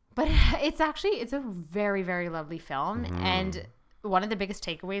 But it's a very, very lovely film, and one of the biggest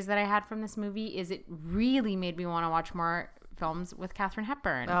takeaways that I had from this movie is it really made me want to watch more films with Katharine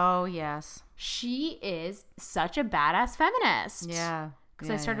Hepburn. Oh, yes. She is such a badass feminist. Yeah. Because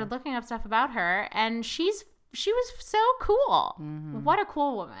I started looking up stuff about her, and she was so cool. What a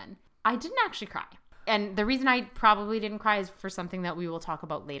cool woman. I didn't actually cry. And the reason I probably didn't cry is for something that we will talk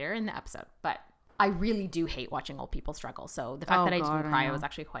about later in the episode. But I really do hate watching old people struggle. So the fact that I didn't cry, I was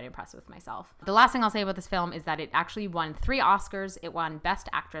actually quite impressed with myself. The last thing I'll say about this film is that it actually won 3 Oscars. It won Best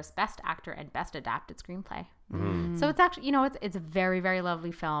Actress, Best Actor, and Best Adapted Screenplay. So it's actually, it's a very, very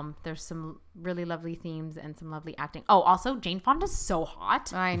lovely film. There's some really lovely themes and some lovely acting. Oh, also, Jane Fonda's so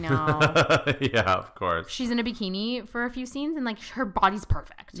hot. I know. Yeah, of course. She's in a bikini for a few scenes, and her body's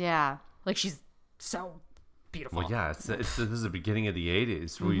perfect. Yeah. She's so beautiful. Well, yeah, this is the beginning of the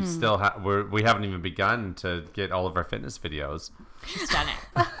 80s. We still we haven't even begun to get all of our fitness videos. She's stunning.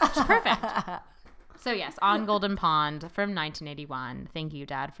 She's perfect. So yes, On Golden Pond from 1981. Thank you,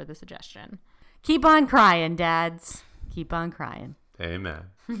 Dad, for the suggestion. Keep on crying, dads. Keep on crying. Amen.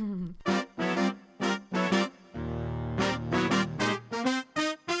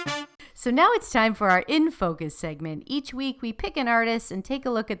 So now it's time for our In Focus segment. Each week we pick an artist and take a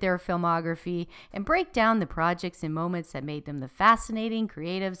look at their filmography and break down the projects and moments that made them the fascinating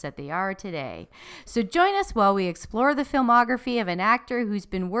creatives that they are today. So join us while we explore the filmography of an actor who's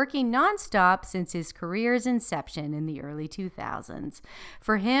been working nonstop since his career's inception in the early 2000s.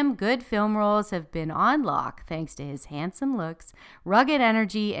 For him, good film roles have been on lock thanks to his handsome looks, rugged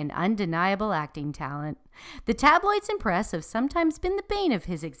energy, and undeniable acting talent. The tabloids and press have sometimes been the bane of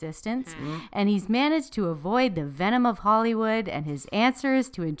his existence, and he's managed to avoid the venom of Hollywood, and his answers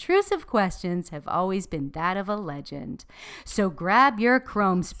to intrusive questions have always been that of a legend. So grab your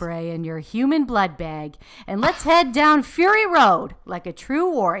chrome spray and your human blood bag, and let's head down Fury Road like a true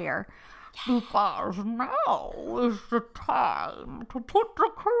warrior. Because now is the time to put the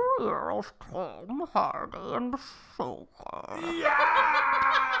career of Tom Hardy in focus.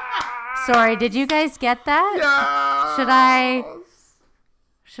 Sorry, did you guys get that? Yeah.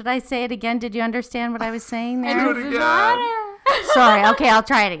 Should I say it again? Did you understand what I was saying there? Do it again. Sorry, okay, I'll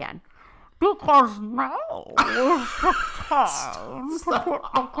try it again. Because now is the time to put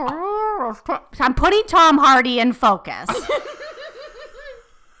the career of Tom... I'm putting Tom Hardy in focus.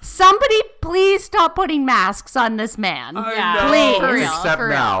 Somebody please stop putting masks on this man. Yeah. Please. For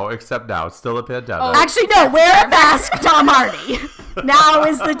real, Except now. It's still a pandemic. Oh, actually, no, wear a mask, Tom Hardy. Now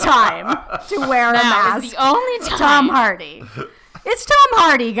is the time to wear a mask. Is the only time. Tom Hardy. It's Tom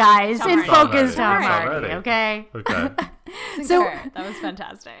Hardy, guys. Tom In Hardy. focus, Tom Tom Hardy. Hardy. Okay. Okay. So, That was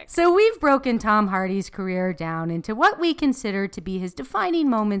fantastic. so we've broken Tom Hardy's career down into what we consider to be his defining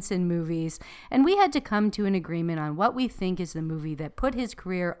moments in movies, and we had to come to an agreement on what we think is the movie that put his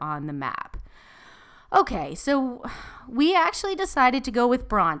career on the map. Okay, so we actually decided to go with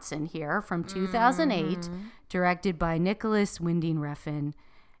Bronson here from 2008, directed by Nicholas Winding Refn.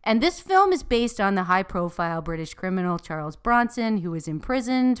 And this film is based on the high-profile British criminal Charles Bronson, who was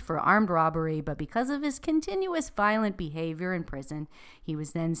imprisoned for armed robbery, but because of his continuous violent behavior in prison, he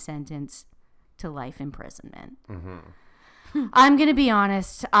was then sentenced to life imprisonment. I'm going to be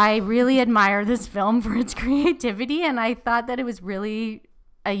honest, I really admire this film for its creativity, and I thought that it was really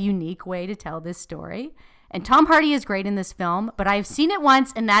a unique way to tell this story. And Tom Hardy is great in this film, but I've seen it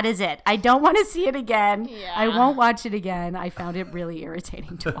once and that is it. I don't want to see it again. Yeah. I won't watch it again. I found it really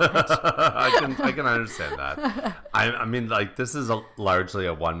irritating to watch. I can understand that. I mean, like, this is largely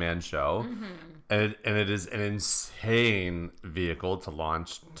a one-man show, and it is an insane vehicle to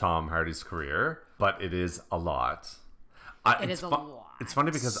launch Tom Hardy's career, but it is a lot. It is a lot. It's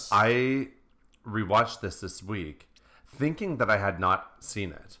funny because I rewatched this week thinking that I had not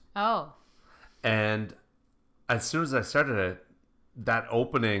seen it. Oh. And as soon as I started it, that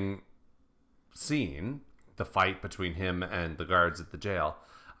opening scene, the fight between him and the guards at the jail,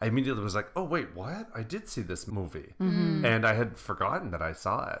 I immediately was like, oh, wait, what? I did see this movie. And I had forgotten that I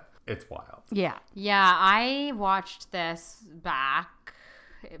saw it. It's wild. Yeah. Yeah, I watched this back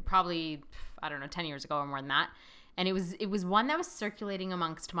probably, I don't know, 10 years ago or more than that. And it was one that was circulating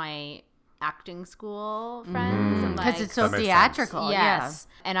amongst my acting school friends. And Because like, it's so That makes theatrical. yes.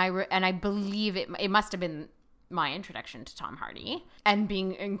 And I believe it must have been my introduction to Tom Hardy and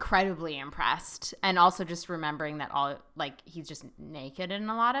being incredibly impressed, and also just remembering that all, like, he's just naked in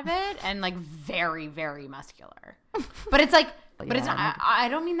a lot of it and like very, very muscular. But it's like, but it's not, I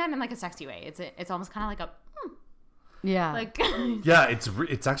don't mean that in like a sexy way. It's almost kind of like a Yeah. like Yeah,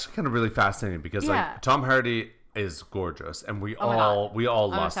 it's actually kind of really fascinating because Yeah. like Tom Hardy is gorgeous, and we my all God.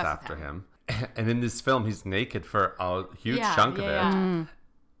 lust obsessed with after him. him. And in this film, he's naked for a huge Yeah, chunk of yeah, it. yeah.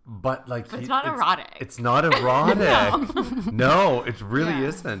 But like, But it's not erotic. It's not erotic. No, it really Yeah.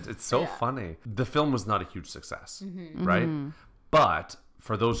 isn't. It's so Yeah. funny. The film was not a huge success, Mm-hmm. right? But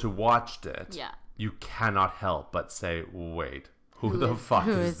for those who watched it, Yeah. you cannot help but say, "Wait, who the fuck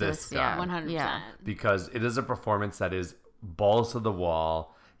who is is this this? guy?" Yeah. 100%. Yeah. Because it is a performance that is balls to the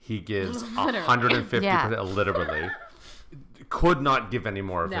wall. He gives Literally. 150%, Yeah. literally. Could not give any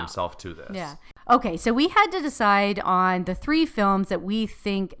more of No. himself to this. Yeah. Okay, so we had to decide on the 3 films that we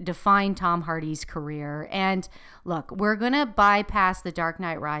think define Tom Hardy's career. And look, we're going to bypass The Dark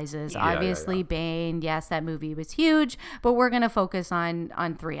Knight Rises. Yeah, Obviously, yeah. Bane, yes, that movie was huge, but we're going to focus on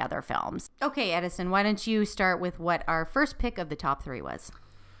 3 other films. Okay, Edison, why don't you start with what our first pick of the top 3 was?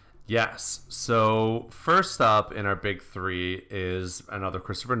 Yes. So first up in our big 3 is another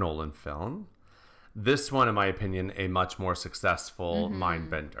Christopher Nolan film. This one, in my opinion, a much more successful mind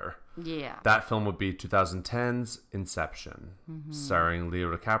bender. Yeah. That film would be 2010's Inception, starring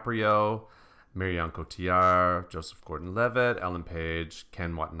Leo DiCaprio, Marion Cotillard, Joseph Gordon-Levitt, Ellen Page,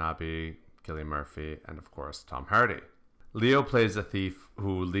 Ken Watanabe, Cillian Murphy, and of course Tom Hardy. Leo plays a thief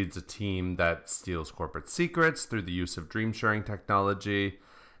who leads a team that steals corporate secrets through the use of dream-sharing technology.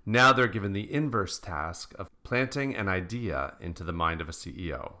 Now they're given the inverse task of planting an idea into the mind of a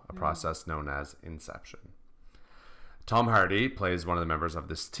CEO, a process known as inception. Tom Hardy plays one of the members of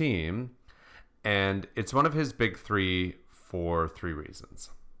this team, and it's one of his big three for three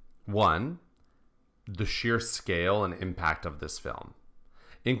reasons. One, the sheer scale and impact of this film.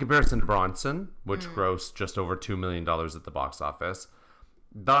 In comparison to Bronson, which grossed just over $2 million at the box office,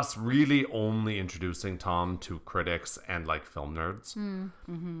 thus really only introducing Tom to critics and like film nerds.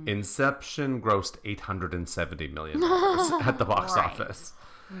 Inception grossed $870 million at the box office.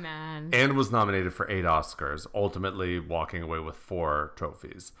 Man. And was nominated for 8 Oscars, ultimately walking away with 4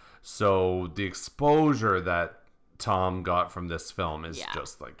 trophies. So the exposure that Tom got from this film is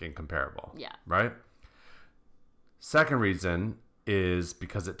just like incomparable. Yeah. Right? Second reason is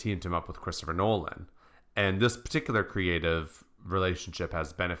because it teamed him up with Christopher Nolan. And this particular creative relationship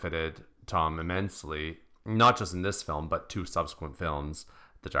has benefited Tom immensely, not just in this film, but 2 subsequent films,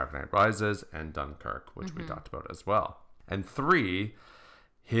 The Dark Knight Rises and Dunkirk, which we talked about as well. And 3,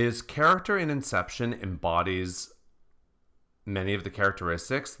 his character in Inception embodies many of the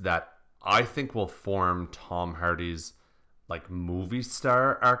characteristics that I think will form Tom Hardy's like movie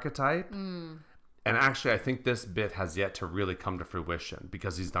star archetype. And actually, I think this bit has yet to really come to fruition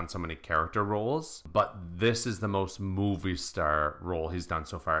because he's done so many character roles. But this is the most movie star role he's done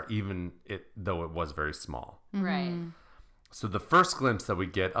so far, though it was very small. Right. So the first glimpse that we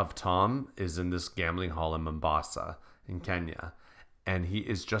get of Tom is in this gambling hall in Mombasa in Kenya. And he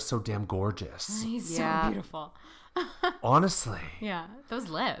is just so damn gorgeous. He's so beautiful. Honestly. Yeah. Those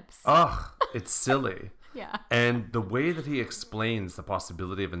lips. Ugh, it's silly. Yeah. And the way that he explains the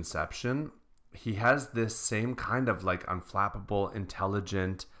possibility of Inception, he has this same kind of like unflappable,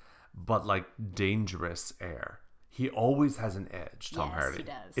 intelligent, but like dangerous air. He always has an edge, Tom Hardy. He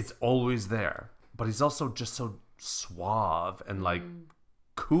does. It's always there. But he's also just so suave and like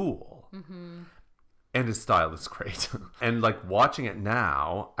cool. And his style is great. And like watching it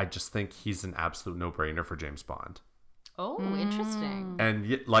now, I just think he's an absolute no-brainer for James Bond. Oh, interesting. And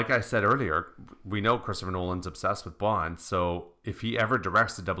yet, like I said earlier, we know Christopher Nolan's obsessed with Bond. So if he ever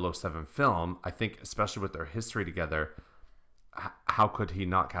directs a 007 film, I think, especially with their history together, how could he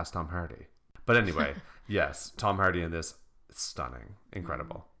not cast Tom Hardy? But anyway, yes, Tom Hardy in this, stunning,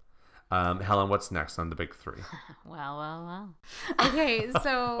 incredible. Helen, what's next on the big 3? Well. Okay,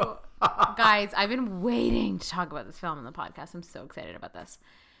 so guys, I've been waiting to talk about this film on the podcast. I'm so excited about this.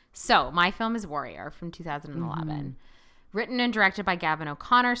 So my film is Warrior from 2011. Written and directed by Gavin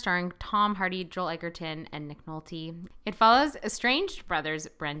O'Connor, starring Tom Hardy, Joel Edgerton, and Nick Nolte. It follows estranged brothers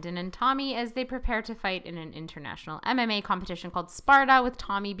Brendan and Tommy as they prepare to fight in an international MMA competition called Sparta, with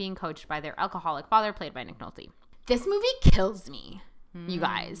Tommy being coached by their alcoholic father, played by Nick Nolte. This movie kills me, you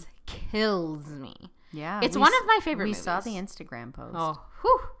guys. Kills me. Yeah. It's one of my favorite movies. We saw the Instagram post. Oh,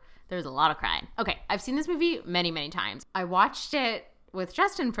 whew. There's a lot of crying. Okay, I've seen this movie many, many times. I watched it with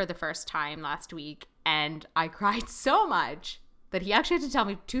Justin for the first time last week, and I cried so much that he actually had to tell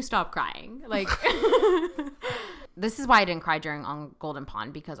me to stop crying. Like, this is why I didn't cry during On Golden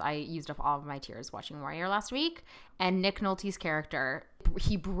Pond, because I used up all of my tears watching Warrior last week. And Nick Nolte's character,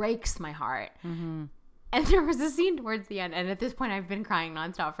 he breaks my heart. And there was a scene towards the end, and at this point I've been crying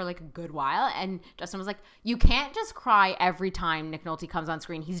nonstop for like a good while, and Justin was like, you can't just cry every time Nick Nolte comes on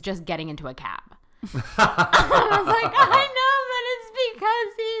screen. He's just getting into a cab. I was like, I know, but it's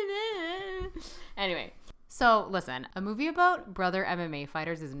because he did. Anyway, so listen, a movie about brother MMA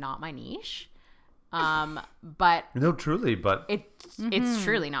fighters is not my niche. But No, truly, but it's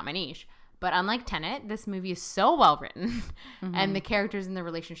truly not my niche. But unlike Tenet, this movie is so well written, and the characters and the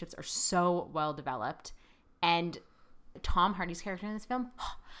relationships are so well developed. And Tom Hardy's character in this film,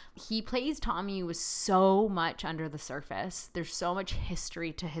 he plays Tommy with so much under the surface. There's so much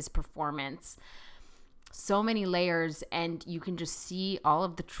history to his performance, so many layers, and you can just see all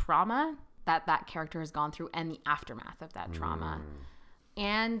of the trauma that character has gone through and the aftermath of that trauma.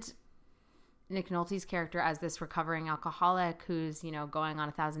 And Nick Nolte's character as this recovering alcoholic who's, going on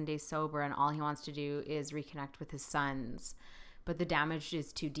 1,000 days sober, and all he wants to do is reconnect with his sons. But the damage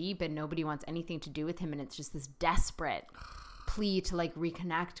is too deep and nobody wants anything to do with him. And it's just this desperate plea to like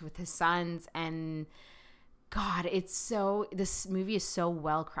reconnect with his sons. And God, this movie is so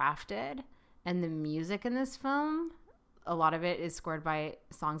well crafted. And the music in this film, a lot of it is scored by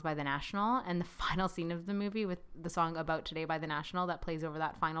songs by The National. And the final scene of the movie with the song About Today by The National that plays over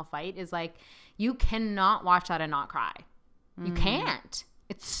that final fight is like, you cannot watch that and not cry. You can't.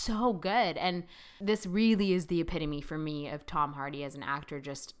 It's so good. And this really is the epitome for me of Tom Hardy as an actor.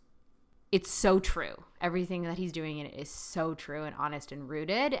 Just, it's so true. Everything that he's doing in it is so true and honest and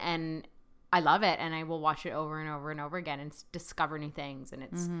rooted. And I love it, and I will watch it over and over and over again and discover new things. And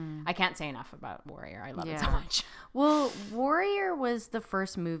it's I can't say enough about Warrior. I love it so much. Well, Warrior was the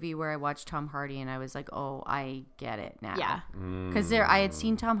first movie where I watched Tom Hardy and I was like, oh, I get it now. Yeah. Because I had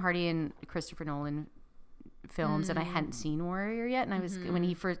seen Tom Hardy in Christopher Nolan films and I hadn't seen Warrior yet. And I was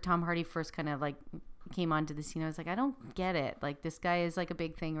when Tom Hardy first kind of like came onto the scene, I was like, I don't get it. Like, this guy is like a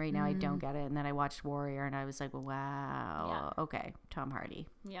big thing right now. I don't get it. And then I watched Warrior and I was like, wow, okay, Tom Hardy.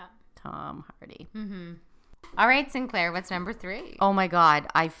 Yeah. Tom Hardy. All right, Sinclair, what's number 3? Oh my God.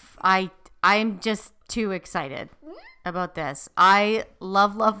 I'm just too excited about this. I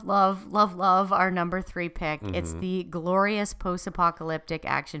love our number 3 pick. It's the glorious post-apocalyptic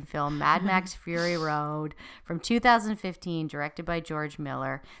action film Mad Max Fury Road from 2015, directed by George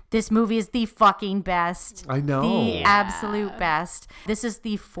Miller. This movie is the fucking best. I know. The absolute best. This is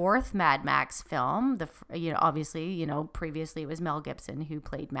the 4th Mad Max film. Obviously, previously it was Mel Gibson who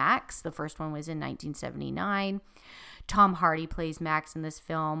played Max. The first one was in 1979. Tom Hardy plays Max in this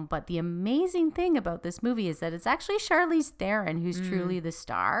film, but the amazing thing about this movie is that it's actually Charlize Theron who's truly the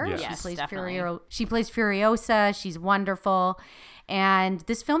star. Yes. She plays definitely. She plays Furiosa. She's wonderful, and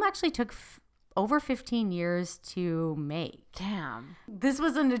this film actually took over 15 years to make. Damn. This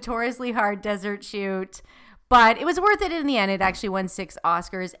was a notoriously hard desert shoot, but it was worth it in the end. It actually won 6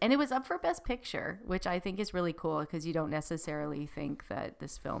 Oscars, and it was up for Best Picture, which I think is really cool because you don't necessarily think that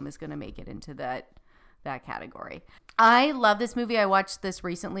this film is going to make it into that category. I love this movie. I watched this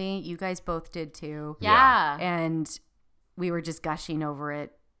recently. You guys both did too. Yeah. And we were just gushing over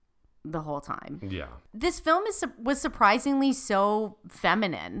it the whole time. Yeah. This film was surprisingly so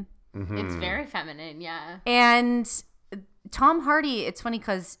feminine. It's very feminine, yeah. And Tom Hardy, it's funny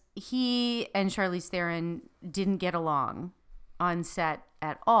because he and Charlize Theron didn't get along on set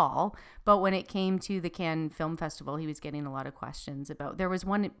at all, but when it came to the Cannes Film Festival, he was getting a lot of questions about. There was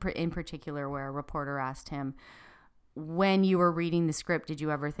one in particular where a reporter asked him, when you were reading the script, did you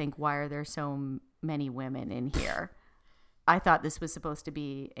ever think, why are there so many women in here? I thought this was supposed to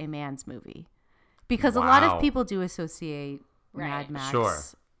be a man's movie because a lot of people do associate Mad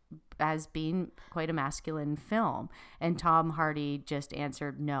Max as being quite a masculine film, and Tom Hardy just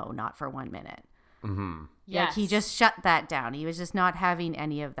answered no, not for 1 minute. Yes. Like, he just shut that down. He was just not having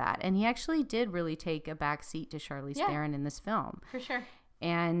any of that. And he actually did really take a back seat to Charlize Theron in this film. For sure.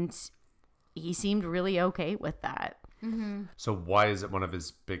 And he seemed really okay with that. So why is it one of his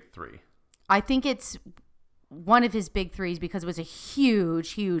big 3? I think it's one of his big 3s because it was a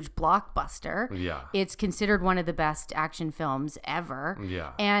huge blockbuster. Yeah. It's considered one of the best action films ever.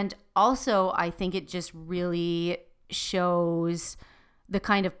 Yeah. And also, I think it just really shows the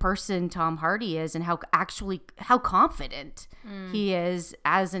kind of person Tom Hardy is and how confident he is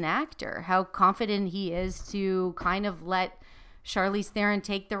as an actor, how confident he is to kind of let Charlize Theron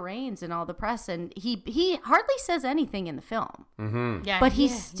take the reins in all the press. And he hardly says anything in the film, Yeah. but he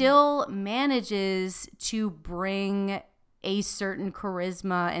still manages to bring a certain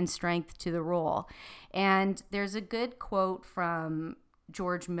charisma and strength to the role. And there's a good quote from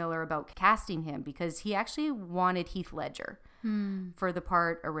George Miller about casting him because he actually wanted Heath Ledger for the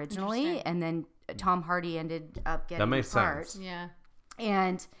part originally, and then Tom Hardy ended up getting the part. Sense. Yeah.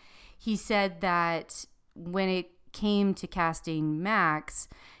 And he said that when it came to casting Max,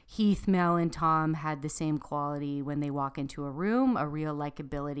 Heath, Mel, and Tom had the same quality when they walk into a room, a real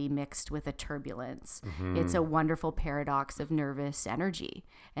likability mixed with a turbulence. It's a wonderful paradox of nervous energy,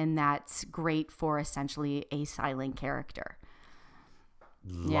 and that's great for essentially a silent character.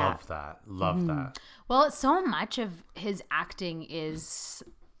 Love that. Well, so much of his acting is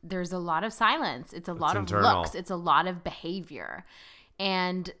there's a lot of silence. It's a lot of internal. looks. It's a lot of behavior.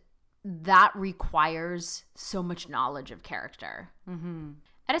 And that requires so much knowledge of character.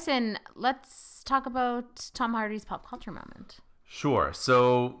 Edison, let's talk about Tom Hardy's pop culture moment. Sure.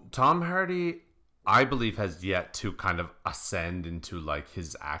 So Tom Hardy, I believe, has yet to kind of ascend into like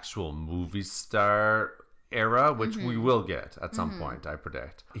his actual movie star era, which we will get at some point, I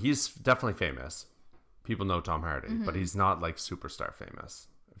predict. He's definitely famous. People know Tom Hardy, but he's not like superstar famous,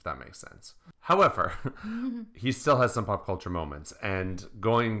 if that makes sense. However, he still has some pop culture moments. And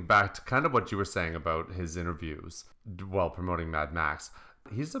going back to kind of what you were saying about his interviews while promoting Mad Max,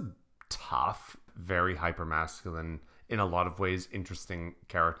 he's a tough, very hyper-masculine, in a lot of ways, interesting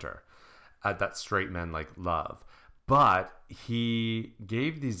character that straight men like love. But he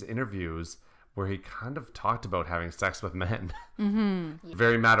gave these interviews where he kind of talked about having sex with men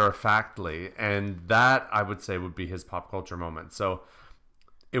very matter-of-factly. And that, I would say, would be his pop culture moment. So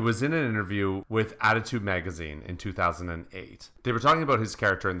it was in an interview with Attitude Magazine in 2008. They were talking about his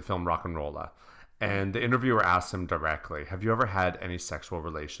character in the film Rock'n'Rolla. And the interviewer asked him directly, have you ever had any sexual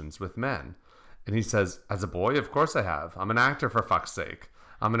relations with men? And he says, as a boy, of course I have. I'm an actor, for fuck's sake.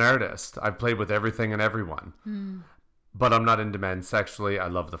 I'm an artist. I've played with everything and everyone. But I'm not into men sexually. I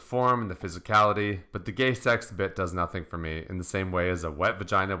love the form and the physicality, but the gay sex bit does nothing for me in the same way as a wet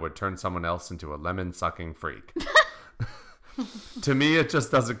vagina would turn someone else into a lemon-sucking freak. To me, it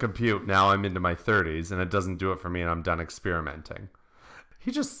just doesn't compute. Now I'm into my 30s, and it doesn't do it for me, and I'm done experimenting.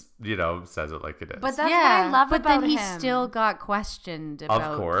 He just, says it like it is. But that's what I love about him. But then he still got questioned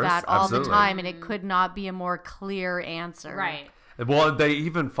about course, that all absolutely. the time, and it could not be a more clear answer. Right. Well, they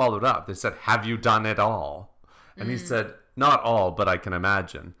even followed up. They said, have you done it all? And he said, not all, but I can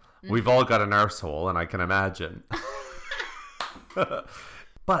imagine. We've all got an arsehole, and I can imagine.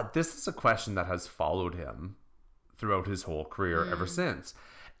 But this is a question that has followed him throughout his whole career ever since.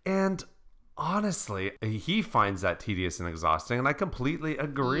 And honestly, he finds that tedious and exhausting, and I completely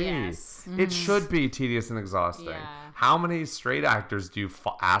agree. Yes. It should be tedious and exhausting. Yeah. How many straight actors do you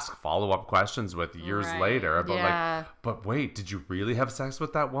ask follow-up questions with years Right. later about Yeah. but wait, did you really have sex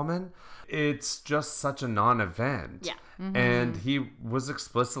with that woman? It's just such a non-event. Yeah. And he was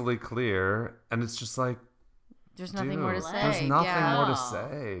explicitly clear, and it's just like, There's nothing more to dude, say. there's nothing yeah. more to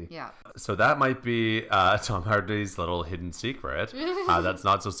say. Yeah. So that might be Tom Hardy's little hidden secret. That's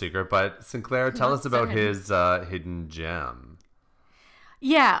not so secret. But Sinclair, tell us about his hidden gem.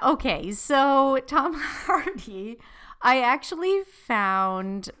 Yeah, okay. So Tom Hardy, I actually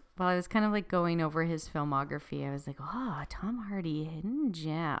found, while I was kind of like going over his filmography, I was like, oh, Tom Hardy, hidden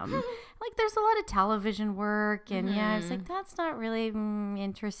gem. Like there's a lot of television work, and I was like, that's not really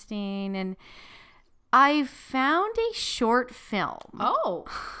interesting. And I found a short film Oh.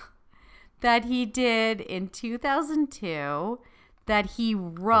 that he did in 2002 that he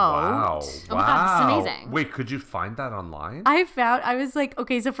wrote. Wow. Oh my God, this is amazing. Wait, could you find that online? I was like,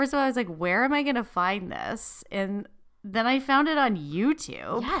 okay, so first of all, I was like, where am I going to find this? And then I found it on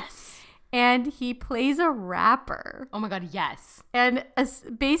YouTube. Yes. And he plays a rapper. Oh my God, yes. And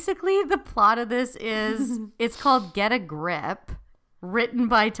basically, the plot of this is it's called Get a Grip, written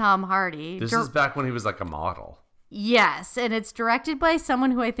by Tom Hardy. This is back when he was like a model. Yes, and it's directed by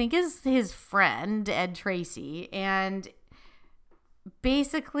someone who I think is his friend, Ed Tracy. And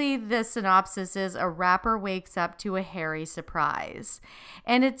basically, the synopsis is a rapper wakes up to a hairy surprise.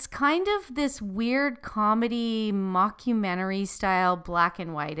 And it's kind of this weird comedy mockumentary style black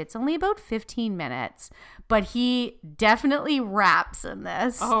and white. It's only about 15 minutes, but he definitely raps in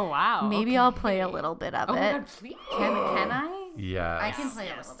this. Oh, wow. Maybe Okay. I'll play a little bit of Oh my it. God, please. Can I? Yes. I can play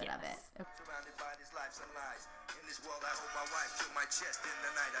a little bit of it. Surrounded by these lives and lies. In this world, I hold my wife to my chest in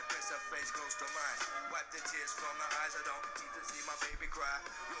the night. I press her face close to mine. Wipe the tears from my eyes. I don't need to see my baby cry.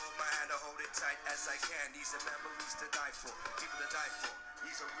 You hold my hand, I hold it tight as I can. These are memories to die for. People to die for.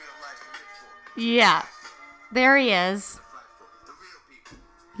 These are real life to live for. Yeah. There he is. Fight for. The real people.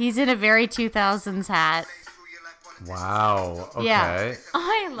 He's in a very 2000s hat. Face through your life politics. Wow. Okay. Yeah.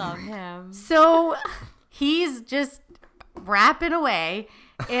 I love him. So he's just rapping away,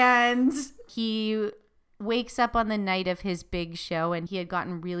 and he wakes up on the night of his big show, and he had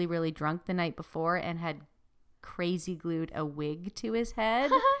gotten really, really drunk the night before and had crazy glued a wig to his head.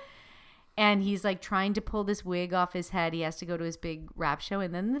 And he's like trying to pull this wig off his head. He has to go to his big rap show,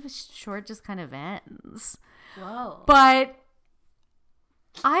 and then the short just kind of ends. Whoa. But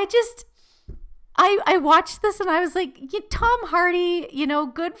I watched this and I was like, Tom Hardy,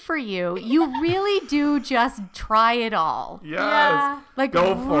 good for you. You really do just try it all. Yes. Yeah. Like,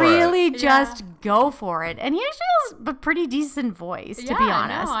 Go for really it. just go for it. And he actually has a pretty decent voice, to be Yeah,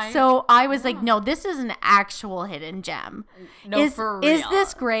 honest. no, So I was like, no, this is an actual hidden gem. No, for real. Is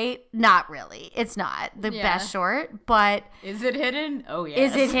this great? Not really. It's not the Yeah. best short, but Is it hidden? Oh,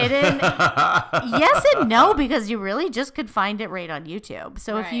 yes. is it hidden? Yes and no, because you really just could find it right on YouTube.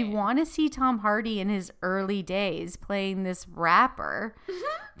 So if you Right. want to see Tom Hardy in his early days playing this rapper,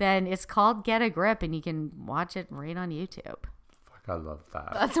 then it's called Get a Grip, and you can watch it right on YouTube. Fuck, I love that.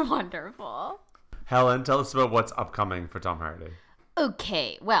 That's wonderful. Helen, tell us about what's upcoming for Tom Hardy.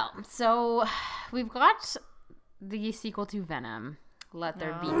 Okay, well, so we've got the sequel to Venom, Let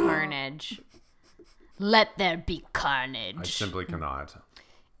There Be Carnage. Let There Be I Carnage. simply cannot.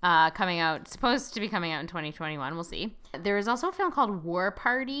 Coming out, supposed to be coming out in 2021. We'll see. There is also a film called War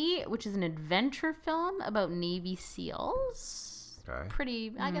Party, which is an adventure film about Navy SEALs. Okay.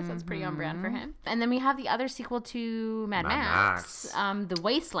 Pretty, I guess that's pretty on brand for him. And then we have the other sequel to Mad Max, The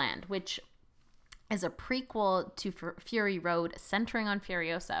Wasteland, which is a prequel to Fury Road, centering on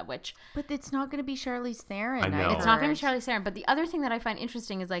Furiosa, which But it's not going to be Charlize Theron. I know. it's not going to be Charlize Theron. But the other thing that I find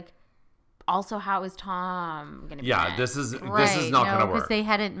interesting is like, also how is Tom going to be in Yeah, it? this is Right, not gonna because work. they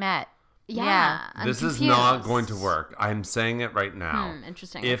hadn't met. Yeah. I'm This is not confused. going to work. I'm saying it right now.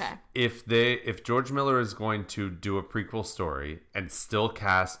 Interesting. If Okay. if George Miller is going to do a prequel story and still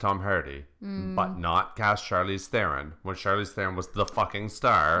cast Tom Hardy, but not cast Charlize Theron, when Charlize Theron was the fucking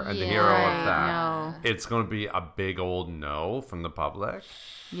star and the hero Right, of that, no. it's going to be a big old no from the public,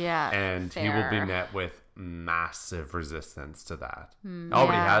 Yeah. and he will be Fair. met with massive resistance to that.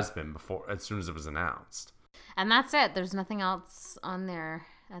 Already Yeah. has been before, as soon as it was announced. And that's it. There's nothing else on there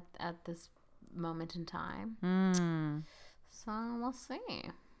at this moment in time. So we'll see.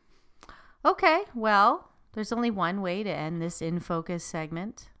 Okay, well, there's only one way to end this In Focus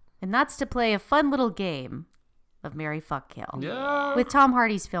segment, and that's to play a fun little game of Marry, Fuck, Kill Yeah. with Tom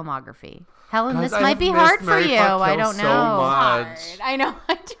Hardy's filmography. Helen, Guys, this I might have be missed hard for Marry, you. Fuck, I Kill don't so know. much. I know.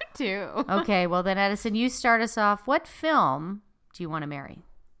 I do too. Okay, well then, Edison, you start us off. What film do you want to marry?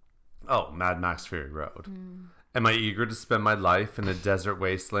 Oh, Mad Max Fury Road. Am I eager to spend my life in a desert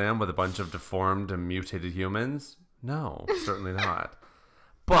wasteland with a bunch of deformed and mutated humans? No, certainly not.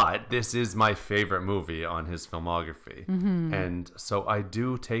 But this is my favorite movie on his filmography. And so I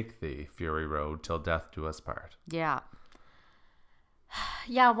do take the Fury Road till death do us part. Yeah.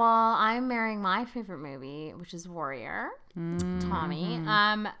 Yeah, well, I'm marrying my favorite movie, which is Warrior. Tommy.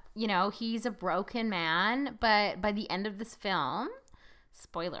 You know, he's a broken man, but by the end of this film,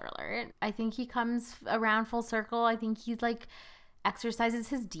 spoiler alert, I think he comes around full circle. I think he's like exercises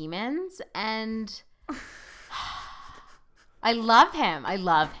his demons, and I love him. I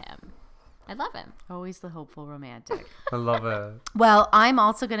love him. I love him. Always the hopeful romantic. I love it. Well, I'm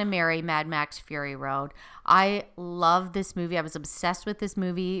also going to marry Mad Max Fury Road. I love this movie. I was obsessed with this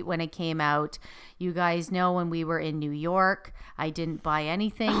movie when it came out. You guys know when we were in New York, I didn't buy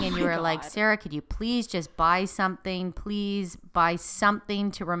anything. And you were like, Sarah, could you please just buy something? Please buy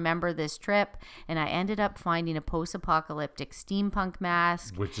something to remember this trip. And I ended up finding a post-apocalyptic steampunk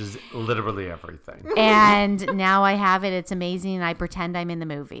mask. Which is literally everything. And now I have it. It's amazing. And I pretend I'm in the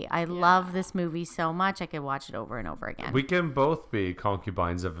movie. I love this movie so much. I could watch it over and over again. We can both be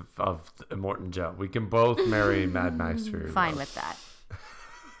concubines of Morton Joe. We can both marry Mad Max Fury Road. Fine with that.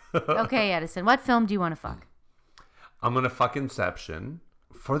 Okay, Edison, what film do you want to fuck? I'm gonna fuck Inception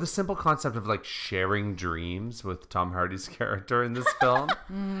for the simple concept of like sharing dreams with Tom Hardy's character in this film.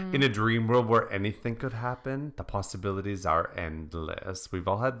 In a dream world where anything could happen, the possibilities are endless. We've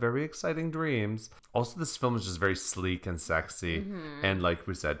all had very exciting dreams. Also, this film is just very sleek and sexy, and like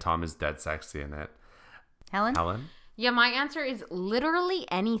we said, Tom is dead sexy in it. Helen? Yeah, my answer is literally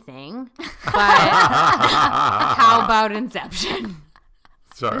anything. But how about Inception?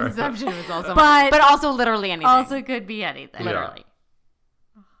 Sorry. Inception was also, But- but also literally anything. Also could be anything. literally.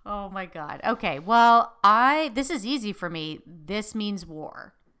 Oh my God. Okay, well, this is easy for me. This means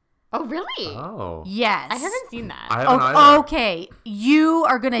war. Oh, really? Oh. Yes. I haven't seen that. I haven't either. Okay, you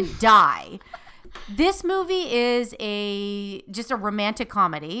are gonna die. This movie is just a romantic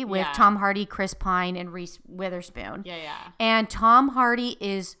comedy with Yeah. Tom Hardy, Chris Pine, and Reese Witherspoon. Yeah. And Tom Hardy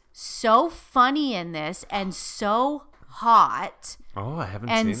is so funny in this and so hot Oh, I haven't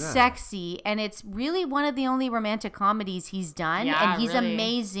and seen that. sexy, and it's really one of the only romantic comedies he's done, Yeah, and he's really.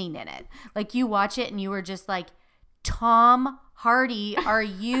 amazing in it. Like, you watch it and you were just like, Tom Hardy, are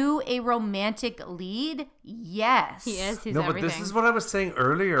you a romantic lead? Yes. He is. He's No, everything. but this is what I was saying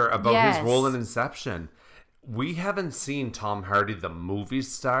earlier about Yes. his role in Inception. We haven't seen Tom Hardy, the movie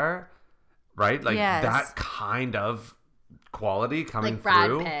star, right? Like Yes. that kind of quality coming like Brad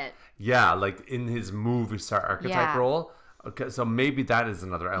through. Pitt. Yeah, like in his movie star archetype Yeah. role. Okay, so maybe that is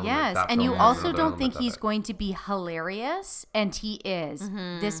another element. Yes, That and you film is also another don't element think of he's it. going to be hilarious, and he is.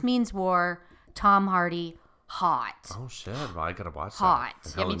 Mm-hmm. This means war. Tom Hardy, hot. Oh shit! Well, I gotta watch Hot. that.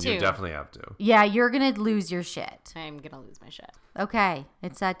 And Yeah, me Helen, you too. definitely have to. Yeah, you're gonna lose your shit. I'm gonna lose my shit. Okay,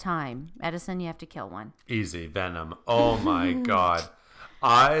 it's that time. Edison, you have to kill one. Easy, Venom. Oh my god.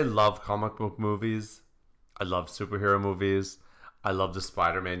 I love comic book movies. I love superhero movies. I love the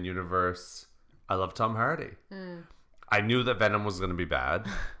Spider-Man universe. I love Tom Hardy. I knew that Venom was going to be bad.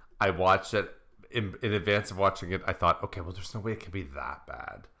 I watched it in advance of watching it. I thought, okay, well, there's no way it can be that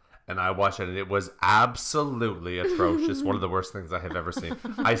bad. And I watched it, and it was absolutely atrocious. One of the worst things I have ever seen.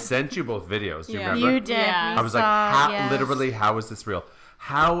 I sent you both videos. Do you Yeah. remember? You did. Yeah. We I was like, saw, how, yes. literally, how is this real?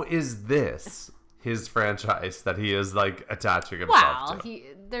 How is this his franchise that he is like attaching himself Wow.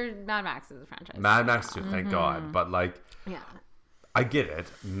 to? Mad Max is a franchise. Mad Max 2, Mm-hmm. thank God. But like, Yeah. I get it,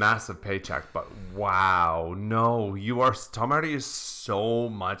 massive paycheck, but wow, no, Tom Hardy is so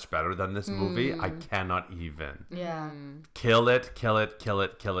much better than this movie. I cannot even. Yeah. Kill it, kill it, kill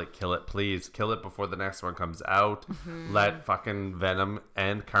it, kill it, kill it, please. Kill it before the next one comes out. Let fucking Venom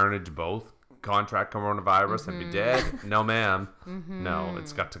and Carnage both contract coronavirus and be dead. No, ma'am. No,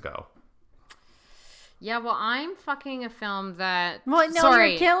 it's got to go. Yeah, well, I'm fucking a film that. Well, no,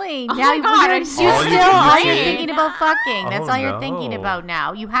 Sorry. you're killing. Oh now my God, you're I'm still Oh, you you're did? thinking about fucking. That's Oh, all you're thinking no. about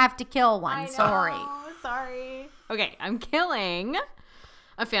now. You have to kill one. Sorry. Sorry. Okay, I'm killing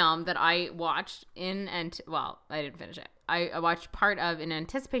a film that I watched well, I didn't finish it. I watched part of in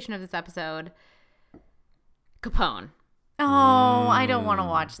anticipation of this episode. Capone. Oh, I don't want to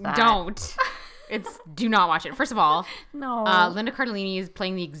watch that. Don't. Do not watch it. First of all, No. Linda Cardellini is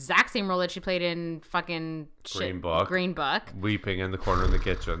playing the exact same role that she played in fucking Green Book. Weeping in the corner in the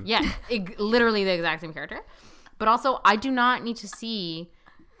kitchen. Yeah, literally the exact same character. But also, I do not need to see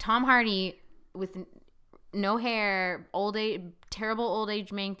Tom Hardy with no hair, terrible old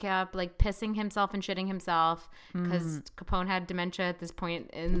age makeup, like pissing himself and shitting himself because Capone had dementia at this point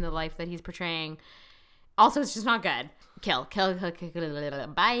in the life that he's portraying. Also, it's just not good. Kill.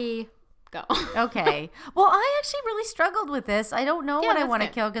 Bye. Go. Okay. Well, I actually really struggled with this. I don't know what I that's want to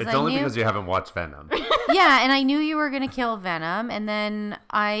good. kill because It's I only knew. because you haven't watched Venom. Yeah, and I knew you were going to kill Venom, and then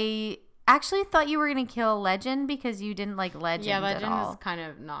I actually thought you were going to kill Legend because you didn't like Legend Yeah, at Legend all. is kind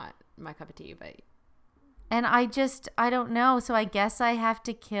of not my cup of tea, but And I don't know. So I guess I have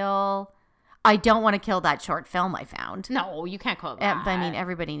to kill. I don't want to kill that short film I found. no, you can't call it that. I mean,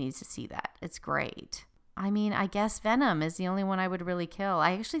 everybody needs to see that. It's great. I mean, I guess Venom is the only one I would really kill.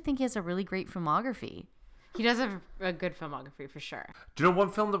 I actually think he has a really great filmography. He does have a good filmography for sure. Do you know one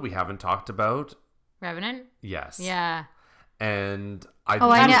film that we haven't talked about? Revenant? Yes. Yeah. And I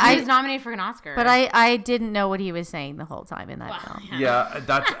know. He was nominated for an Oscar. But I didn't know what he was saying the whole time in that film. Yeah,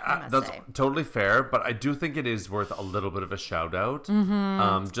 that's say. totally fair, but I do think it is worth a little bit of a shout out,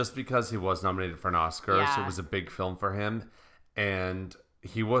 just because he was nominated for an Oscar, so Yeah. it was a big film for him, and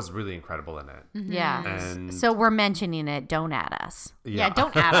he was really incredible in it. Yeah. And So we're mentioning it. Don't add us. Yeah,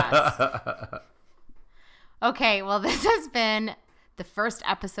 don't add us. Okay, well, this has been the first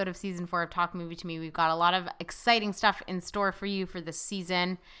episode of season 4 of Talk Movie to Me. We've got a lot of exciting stuff in store for you for this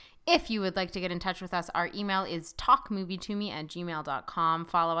season. If you would like to get in touch with us, our email is talkmovietome@gmail.com.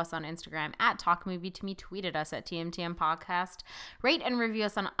 Follow us on Instagram @talkmovietome. Tweet at us @TMTM Podcast. Rate and review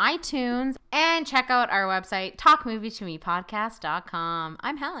us on iTunes. And check out our website, talkmovietomepodcast.com.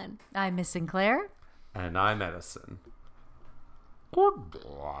 I'm Helen. I'm Miss Sinclair. And I'm Edison.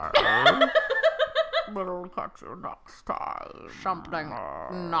 Goodbye. We'll catch you next time. Something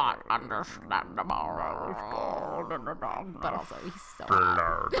not understandable. But also, he's so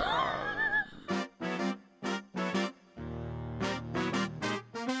hot. Blurred.